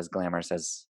is not as glamorous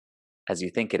as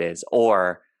you think it is,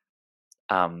 or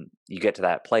you get to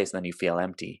that place and then you feel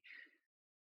empty.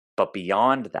 But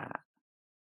beyond that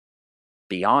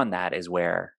is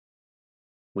where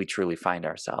we truly find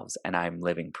ourselves, and I'm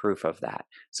living proof of that.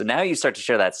 So now you start to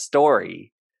share that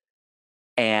story,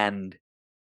 and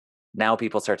now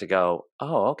people start to go,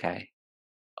 oh, okay,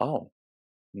 oh,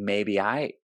 maybe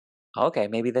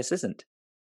this isn't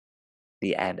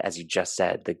the end. As you just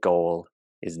said, the goal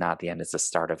is not the end, it's the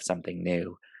start of something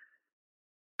new.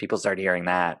 People start hearing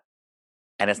that,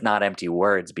 and it's not empty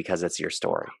words because it's your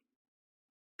story.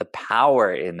 The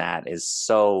power in that is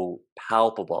so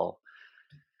palpable.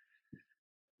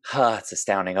 It's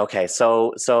astounding. Okay,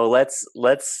 so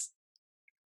let's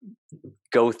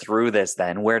go through this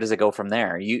then. Where does it go from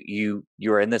there?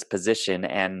 You're in this position,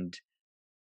 and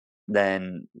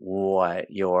then what?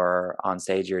 You're on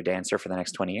stage, you're a dancer for the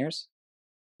next 20 years?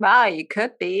 Well, you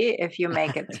could be if you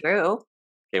make it through.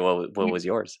 Okay, what was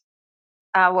yours?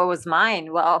 What was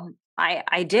mine? Well,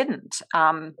 I didn't.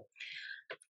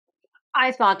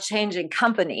 I thought changing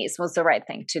companies was the right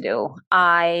thing to do.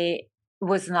 I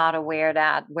was not aware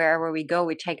that wherever we go,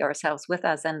 we take ourselves with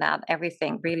us, and that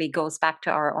everything really goes back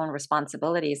to our own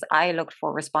responsibilities. I looked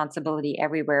for responsibility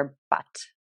everywhere but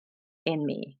in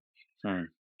me.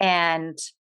 And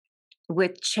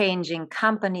with changing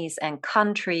companies and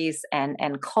countries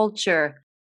and culture,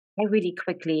 I really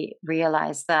quickly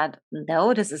realized that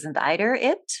no, this isn't either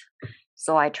it.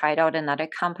 So I tried out another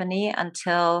company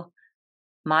until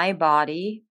my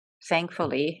body,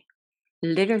 thankfully,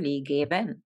 literally gave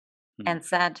in and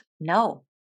said, no,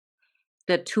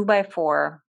 the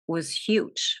 2x4 was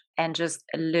huge and just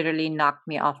literally knocked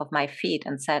me off of my feet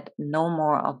and said, no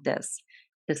more of this.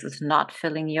 This is not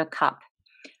filling your cup.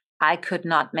 I could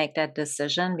not make that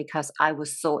decision because I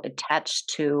was so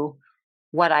attached to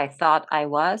what I thought I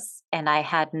was. And I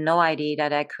had no idea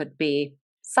that I could be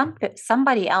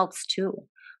somebody else too.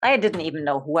 I didn't even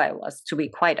know who I was, to be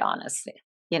quite honest.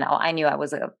 I knew I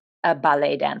was a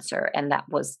ballet dancer, and that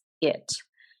was it.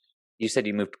 You said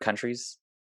you moved countries?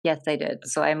 Yes, I did.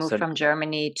 So I moved from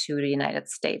Germany to the United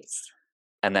States.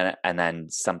 And then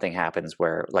something happens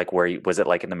where was it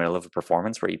like in the middle of a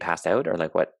performance where you passed out, or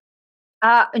like what?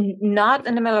 Not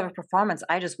in the middle of a performance.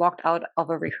 I just walked out of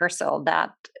a rehearsal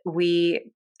that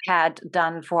we had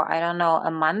done for, I don't know,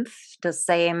 a month, the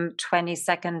same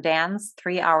 20-second dance,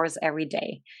 3 hours every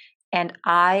day. And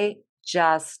I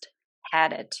just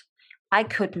had it. I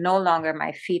could no longer,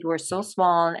 my feet were so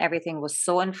swollen, everything was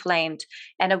so inflamed.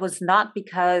 And it was not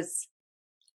because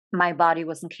my body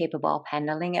wasn't capable of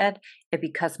handling it, but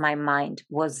because my mind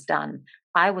was done.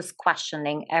 I was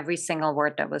questioning every single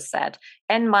word that was said.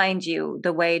 And mind you,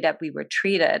 the way that we were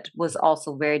treated was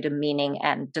also very demeaning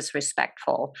and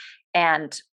disrespectful.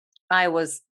 And I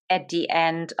was at the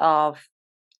end of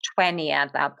 20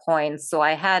 at that point. So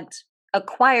I had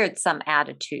acquired some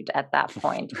attitude at that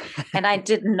point, and I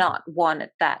did not want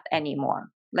that anymore.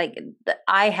 Like,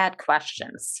 I had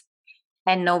questions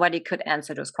and nobody could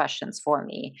answer those questions for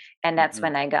me. And that's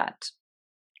when I got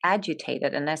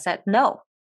agitated and I said, no.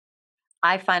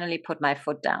 I finally put my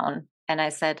foot down and I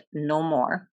said, no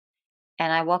more.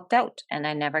 And I walked out and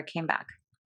I never came back.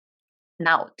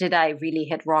 Now, did I really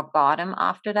hit rock bottom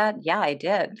after that? Yeah, I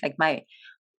did. Like my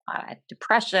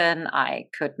depression, I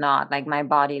could not, like my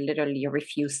body literally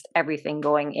refused everything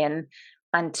going in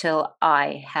until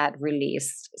I had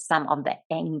released some of the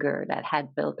anger that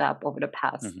had built up over the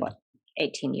past,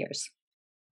 18 years.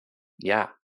 Yeah.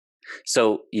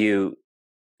 So you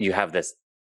have this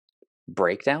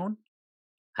breakdown?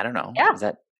 I don't know. Yeah. Is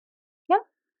that? Yeah.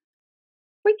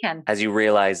 We can. As you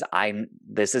realize,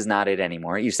 this is not it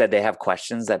anymore. You said they have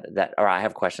questions or I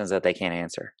have questions that they can't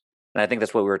answer. And I think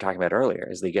that's what we were talking about earlier,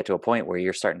 is that you get to a point where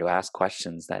you're starting to ask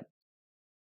questions that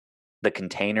the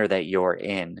container that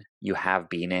you have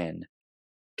been in,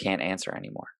 can't answer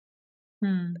anymore.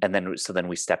 And then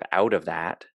we step out of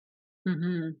that,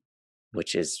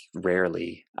 which is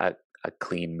rarely a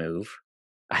clean move,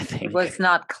 I think. It was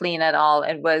not clean at all.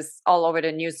 It was all over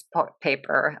the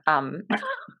newspaper.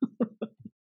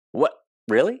 What?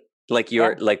 Really? Like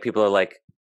like people are like,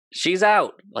 she's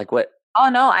out. Like what? Oh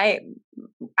no,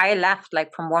 I left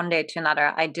like from one day to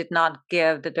another. I did not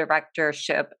give the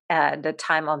directorship the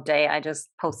time of day. I just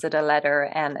posted a letter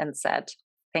and said,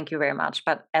 thank you very much.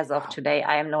 But as of today,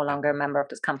 I am no longer a member of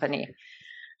this company.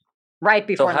 Right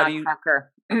before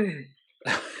Nutcracker.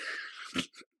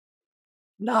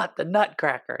 Not the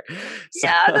Nutcracker.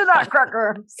 Yeah, the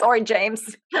Nutcracker. Sorry,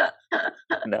 James.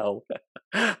 No.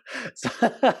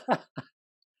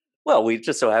 Well, we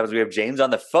just so happens we have James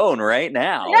on the phone right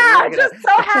now. Yeah, it just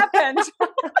so happened.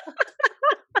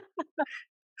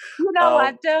 You know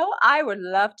what, though? I would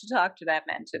love to talk to that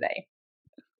man today.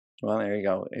 Well, there you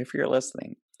go. If you're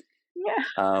listening.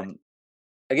 Yeah.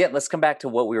 Again, let's come back to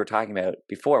what we were talking about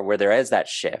before, where there is that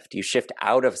shift. You shift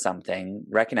out of something,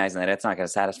 recognizing that it's not going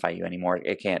to satisfy you anymore.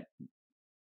 It can't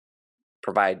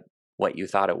provide what you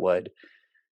thought it would.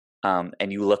 And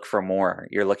you look for more.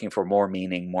 You're looking for more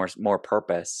meaning, more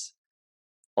purpose.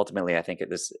 Ultimately, I think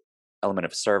this element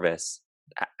of service.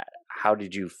 How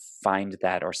did you find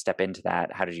that or step into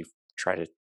that? How did you try to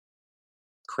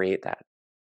create that?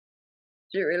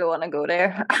 Do you really want to go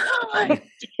there?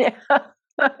 Yeah.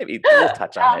 Maybe we'll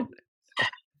touch on it.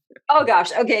 Oh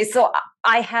gosh. Okay. So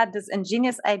I had this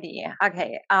ingenious idea.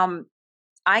 Okay.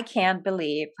 I can't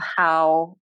believe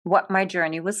what my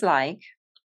journey was like.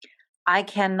 I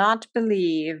cannot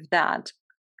believe that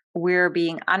we're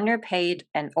being underpaid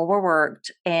and overworked,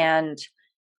 and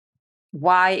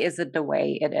why is it the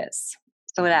way it is?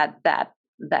 So that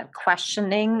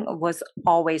questioning was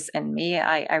always in me.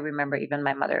 I remember even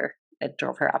my mother, it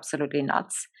drove her absolutely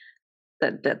nuts.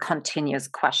 The continuous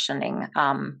questioning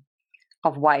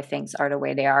of why things are the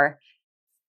way they are.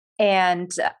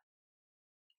 And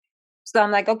so I'm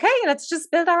like, okay, let's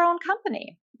just build our own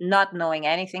company, not knowing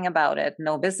anything about it,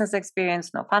 no business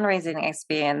experience, no fundraising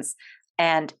experience.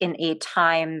 And in a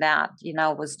time that,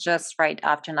 was just right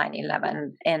after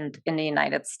 9/11 and in the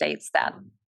United States, that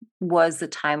was the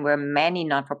time where many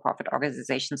non-for-profit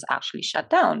organizations actually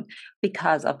shut down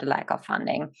because of the lack of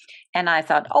funding. And I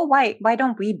thought, why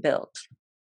don't we build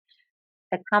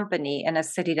a company in a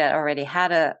city that already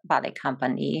had a ballet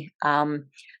company?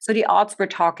 So the odds were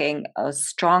talking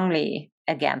strongly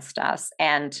against us.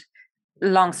 And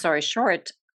long story short,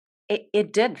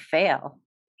 it did fail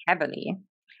heavily.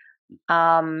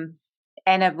 And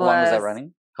it How long was that was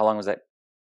running? How long was that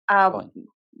going?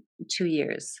 2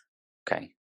 years.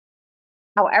 Okay.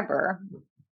 However,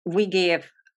 we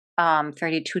gave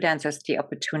 32 dancers the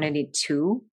opportunity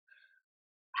to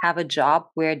have a job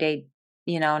where they,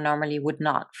 normally would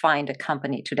not find a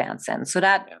company to dance in. So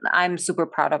that I'm super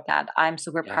proud of that. I'm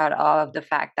super proud of the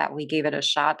fact that we gave it a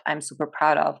shot. I'm super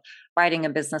proud of writing a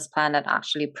business plan that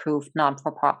actually proved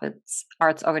non-for-profits,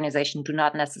 arts organizations do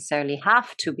not necessarily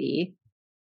have to be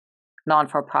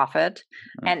non-for-profit.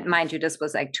 And mind you, this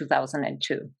was like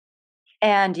 2002.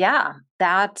 And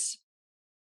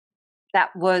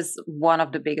that was one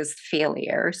of the biggest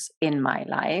failures in my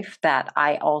life, that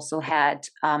I also had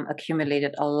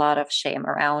accumulated a lot of shame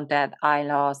around, that I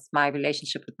lost my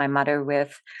relationship with my mother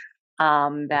with,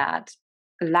 that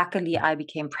luckily I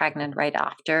became pregnant right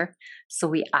after. So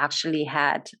we actually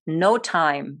had no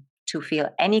time to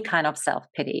feel any kind of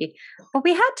self-pity, but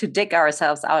we had to dig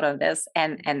ourselves out of this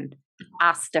and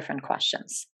ask different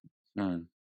questions.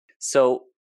 So,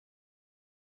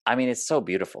 I mean, it's so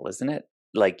beautiful, isn't it?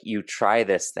 Like, you try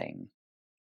this thing,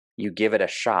 you give it a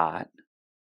shot,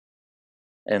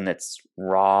 and it's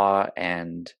raw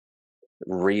and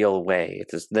real way.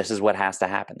 This is what has to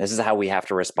happen. This is how we have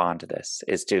to respond to this,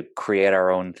 is to create our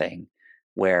own thing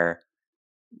where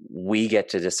we get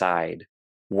to decide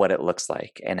what it looks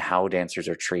like and how dancers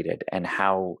are treated and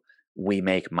how we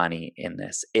make money in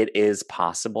this. It is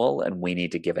possible, and we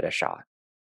need to give it a shot.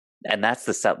 And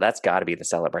that's got to be the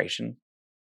celebration.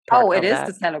 It is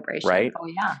the celebration, right? Oh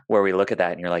yeah, where we look at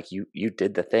that and you're like, you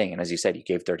did the thing, and as you said, you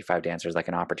gave 35 dancers like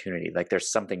an opportunity. Like,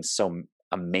 there's something so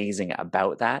amazing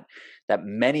about that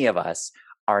many of us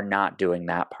are not doing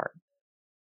that part.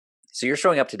 So you're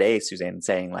showing up today, Susanne,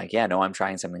 saying like, yeah, no, I'm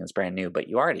trying something that's brand new, but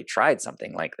you already tried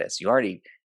something like this. You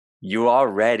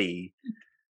already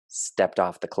stepped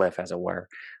off the cliff, as it were,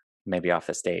 maybe off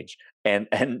the stage, and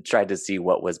tried to see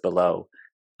what was below.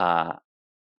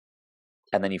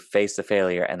 And then you faced the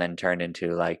failure and then turned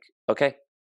into like, okay,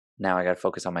 now I got to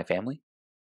focus on my family.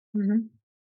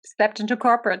 Stepped into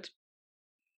corporate,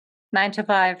 9 to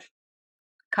 5,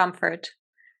 comfort,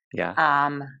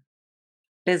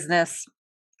 business.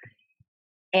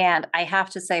 And I have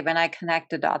to say, when I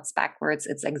connect the dots backwards,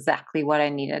 it's exactly what I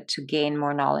needed to gain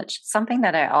more knowledge. Something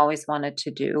that I always wanted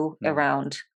to do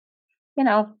around,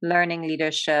 learning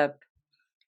leadership,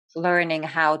 learning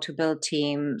how to build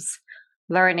teams,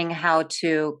 learning how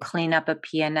to clean up a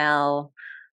P&L,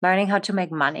 learning how to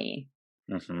make money.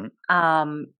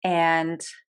 And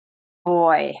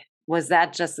boy, was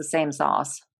that just the same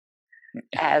sauce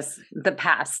as the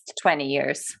past 20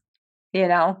 years,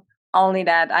 only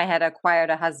that I had acquired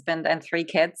a husband and 3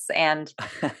 kids. And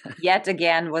yet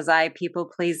again, was I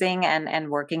people pleasing and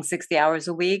working 60 hours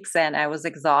a week. And I was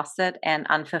exhausted and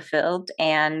unfulfilled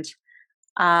and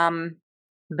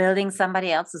building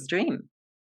somebody else's dream.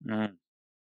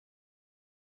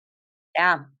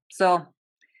 Yeah. So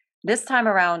this time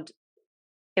around,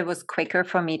 it was quicker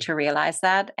for me to realize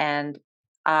that. And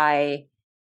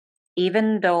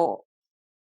even though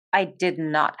I did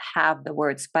not have the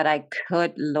words, but I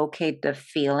could locate the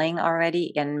feeling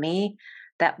already in me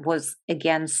that was,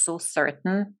 again, so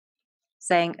certain,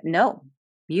 saying, no,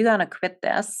 you're going to quit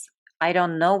this. I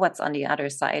don't know what's on the other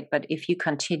side, but if you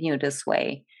continue this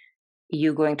way,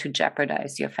 you're going to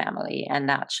jeopardize your family. And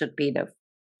that should be the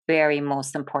very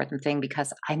most important thing,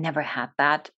 because I never had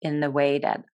that in the way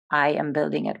that I am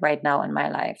building it right now in my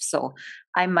life. So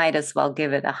I might as well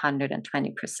give it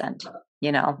 120%,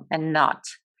 and not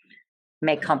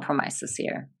make compromises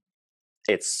here.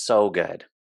 It's so good.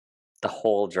 The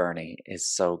whole journey is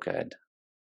so good.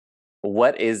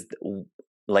 What is,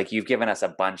 like, you've given us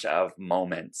a bunch of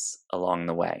moments along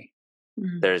the way.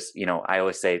 There's, I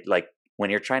always say, like, when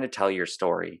you're trying to tell your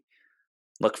story,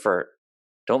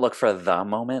 don't look for the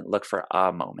moment, look for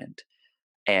a moment.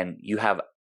 And you have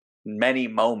many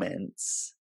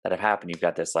moments that have happened. You've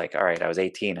got this, like, all right, I was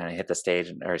 18 and I hit the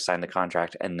stage or signed the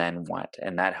contract, and then what?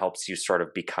 And that helps you sort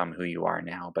of become who you are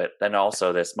now. But then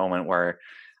also this moment where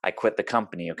I quit the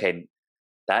company. Okay,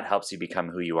 that helps you become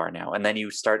who you are now. And then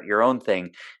you start your own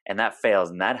thing and that fails,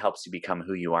 and that helps you become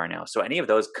who you are now. So any of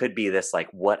those could be this, like,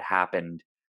 what happened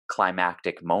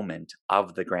climactic moment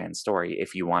of the grand story,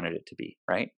 if you wanted it to be,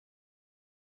 right?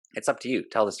 It's up to you.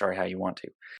 Tell the story how you want to.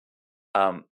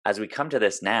 As we come to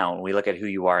this now, and we look at who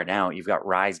you are now, you've got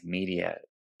Rise Media,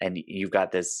 and you've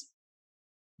got this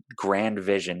grand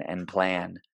vision and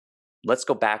plan. Let's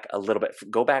go back a little bit.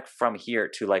 Go back from here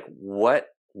to, like, what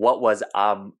was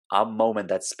a moment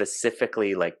that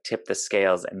specifically, like, tipped the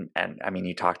scales? And I mean,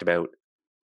 you talked about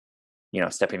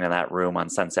stepping in that room on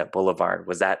Sunset Boulevard,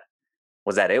 was that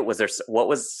it? What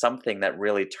was something that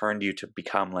really turned you to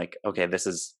become like, okay, this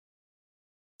is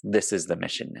the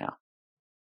mission now.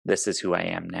 This is who I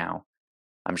am now.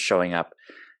 I'm showing up,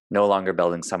 no longer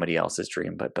building somebody else's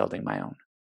dream, but building my own.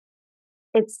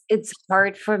 It's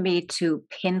hard for me to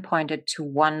pinpoint it to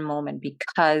one moment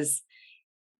because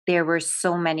there were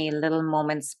so many little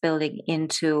moments building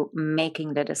into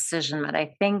making the decision. But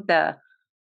I think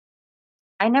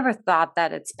I never thought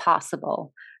that it's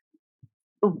possible.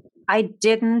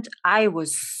 I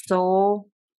was so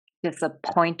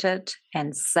disappointed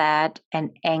and sad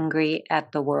and angry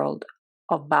at the world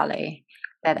of ballet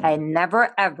that I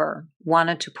never ever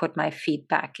wanted to put my feet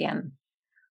back in.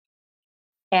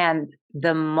 And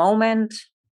the moment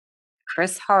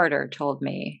Chris Harder told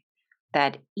me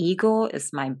that ego is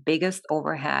my biggest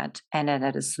overhead and that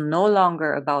it is no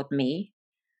longer about me,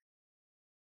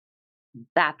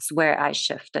 that's where I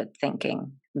shifted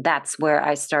thinking. That's where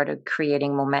I started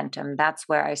creating momentum. That's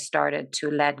where I started to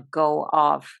let go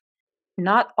of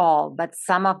not all, but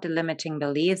some of the limiting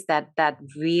beliefs that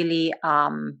really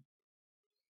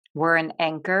were an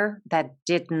anchor that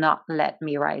did not let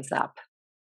me rise up.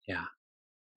 Yeah.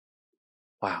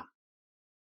 Wow.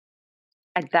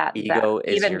 Like that. Ego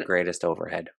is your greatest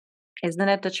overhead. Isn't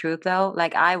it the truth though?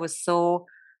 Like I was so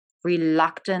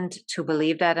reluctant to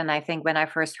believe that. And I think when I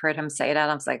first heard him say that,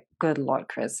 I was like, good Lord,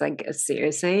 Chris, like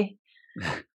seriously?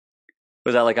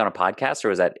 Was that like on a podcast or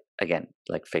was that again,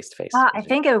 like face to face? I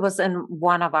think it was in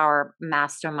one of our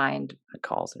mastermind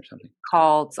calls or something.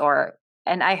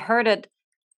 And I heard it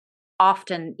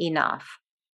often enough.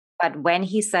 But when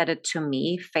he said it to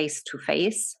me face to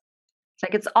face, it's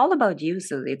like, it's all about you,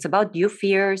 Susie. It's about your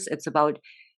fears. It's about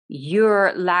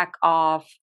your lack of,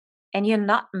 and you're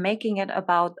not making it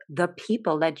about the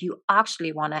people that you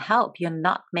actually want to help. You're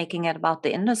not making it about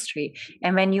the industry.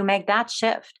 And when you make that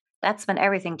shift, that's when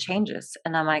everything changes.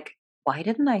 And I'm like, why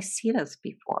didn't I see this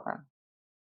before?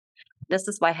 This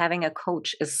is why having a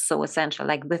coach is so essential.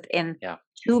 Like within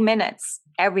 2 minutes,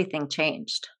 everything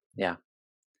changed. Yeah.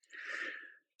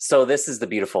 So this is the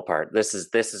beautiful part. This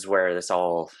is where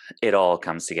it all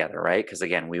comes together, right? Because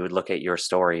again, we would look at your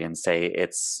story and say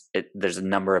there's a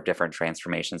number of different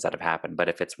transformations that have happened. But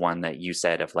if it's one that you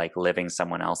said of like living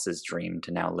someone else's dream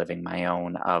to now living my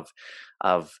own,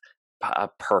 of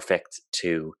perfect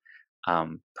to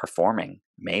performing,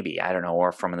 maybe, I don't know,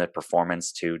 or from the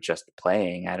performance to just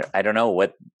playing. I don't know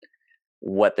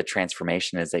what the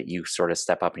transformation is that you sort of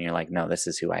step up and you're like, no, this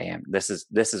is who I am. This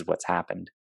is what's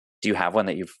happened. Do you have one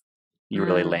that you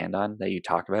really land on, that you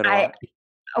talk about a lot?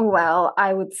 Well,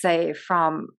 I would say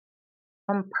from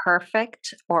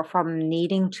perfect, or from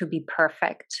needing to be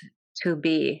perfect, to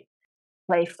be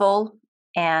playful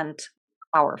and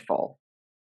powerful.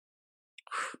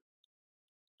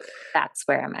 That's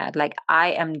where I'm at. Like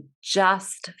I am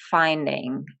just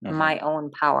finding my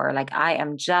own power. Like I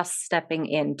am just stepping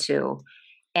into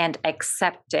and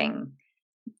accepting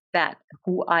that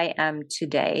who I am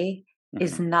today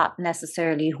is not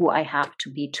necessarily who I have to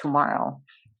be tomorrow.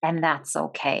 And that's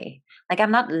okay. Like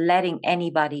I'm not letting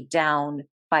anybody down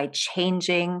by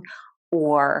changing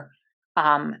or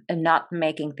not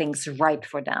making things right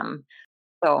for them.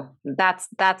 So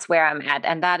that's where I'm at.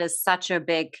 And that is such a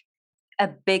big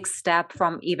step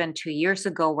from even 2 years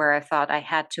ago, where I thought I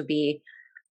had to be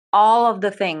all of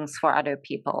the things for other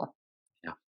people.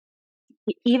 Yeah.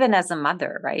 Even as a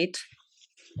mother, right?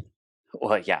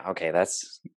 Well, yeah. Okay.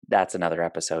 That's another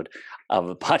episode of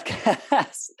a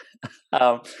podcast.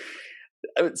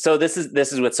 So this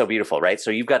is what's so beautiful, right? So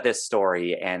you've got this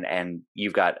story and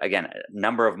you've got, again, a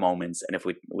number of moments. And if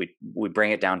we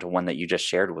bring it down to one that you just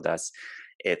shared with us,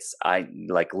 it's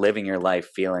like living your life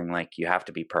feeling like you have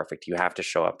to be perfect. You have to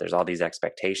show up. There's all these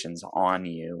expectations on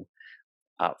you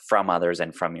from others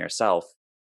and from yourself.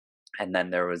 And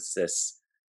then there was this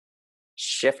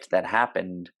shift that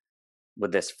happened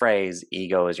with this phrase,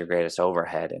 ego is your greatest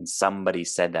overhead. And somebody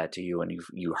said that to you and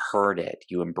you heard it,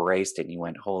 you embraced it, and you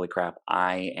went, holy crap,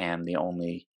 I am the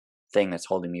only thing that's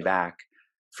holding me back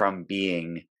from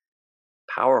being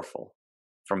powerful,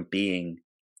 from being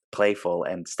playful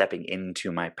and stepping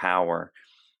into my power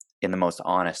in the most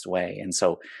honest way. And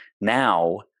so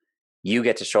now you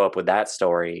get to show up with that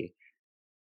story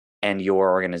and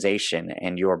your organization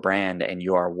and your brand and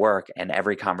your work and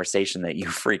every conversation that you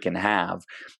freaking have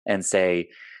and say,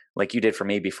 like you did for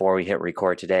me before we hit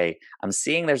record today, I'm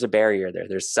seeing there's a barrier there.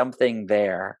 There's something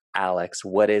there, Alex.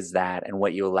 What is that? And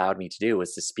what you allowed me to do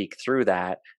was to speak through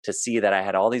that, to see that I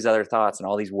had all these other thoughts and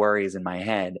all these worries in my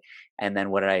head. And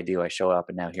then what did I do? I show up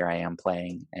and now here I am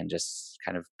playing and just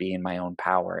kind of be in my own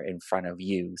power in front of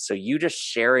you. So you just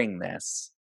sharing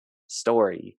this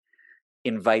story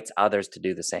invites others to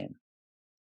do the same.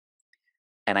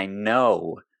 And I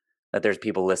know that there's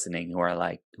people listening who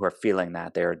are feeling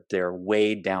that they're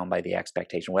weighed down by the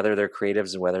expectation, whether they're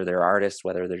creatives, whether they're artists,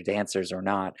 whether they're dancers or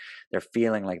not. They're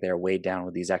feeling like they're weighed down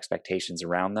with these expectations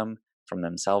around them, from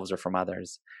themselves or from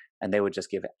others, and they would just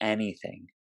give anything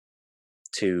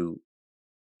to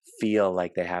feel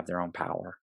like they have their own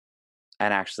power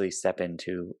and actually step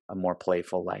into a more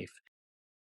playful life.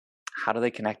 How do they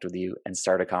connect with you and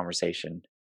start a conversation?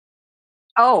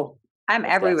 Oh, I'm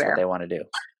everywhere. That's what they want to do.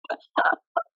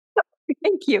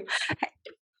 Thank you.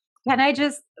 Can I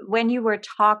just, when you were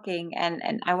talking, and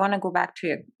I want to go back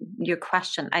to your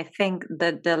question, I think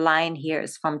the line here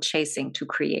is from chasing to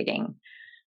creating.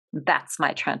 That's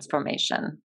my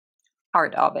transformation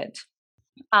part of it.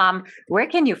 Where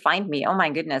can you find me? Oh my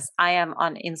goodness. I am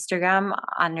on Instagram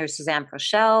under Susanne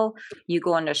Puerschel. You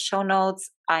go in the show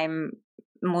notes. I'm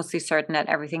mostly certain that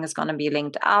everything is going to be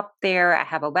linked up there. I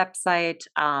have a website,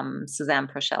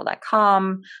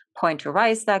 SuzannePuerschel.com,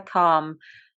 PointToRise.com,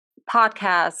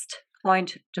 podcast,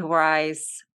 Point to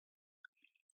Rise.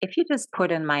 If you just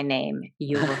put in my name,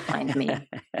 you will find me.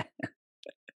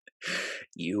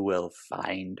 You will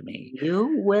find me.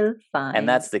 You will find. And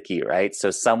that's the key, right? So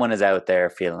someone is out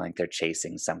there feeling like they're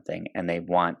chasing something and they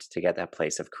want to get that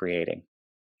place of creating.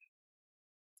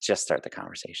 Just start the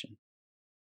conversation.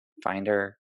 Find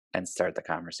her and start the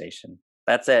conversation.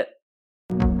 That's it.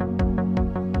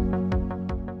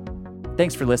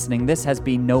 Thanks for listening. This has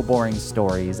been No Boring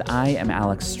Stories. I am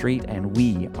Alex Street, and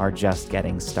we are just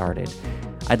getting started.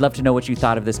 I'd love to know what you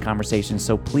thought of this conversation,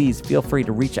 so please feel free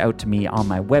to reach out to me on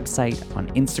my website, on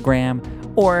Instagram,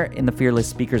 or in the Fearless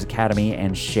Speakers Academy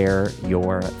and share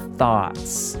your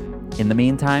thoughts. In the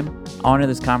meantime, honor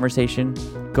this conversation,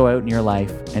 go out in your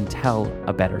life, and tell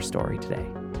a better story today.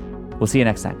 We'll see you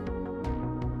next time.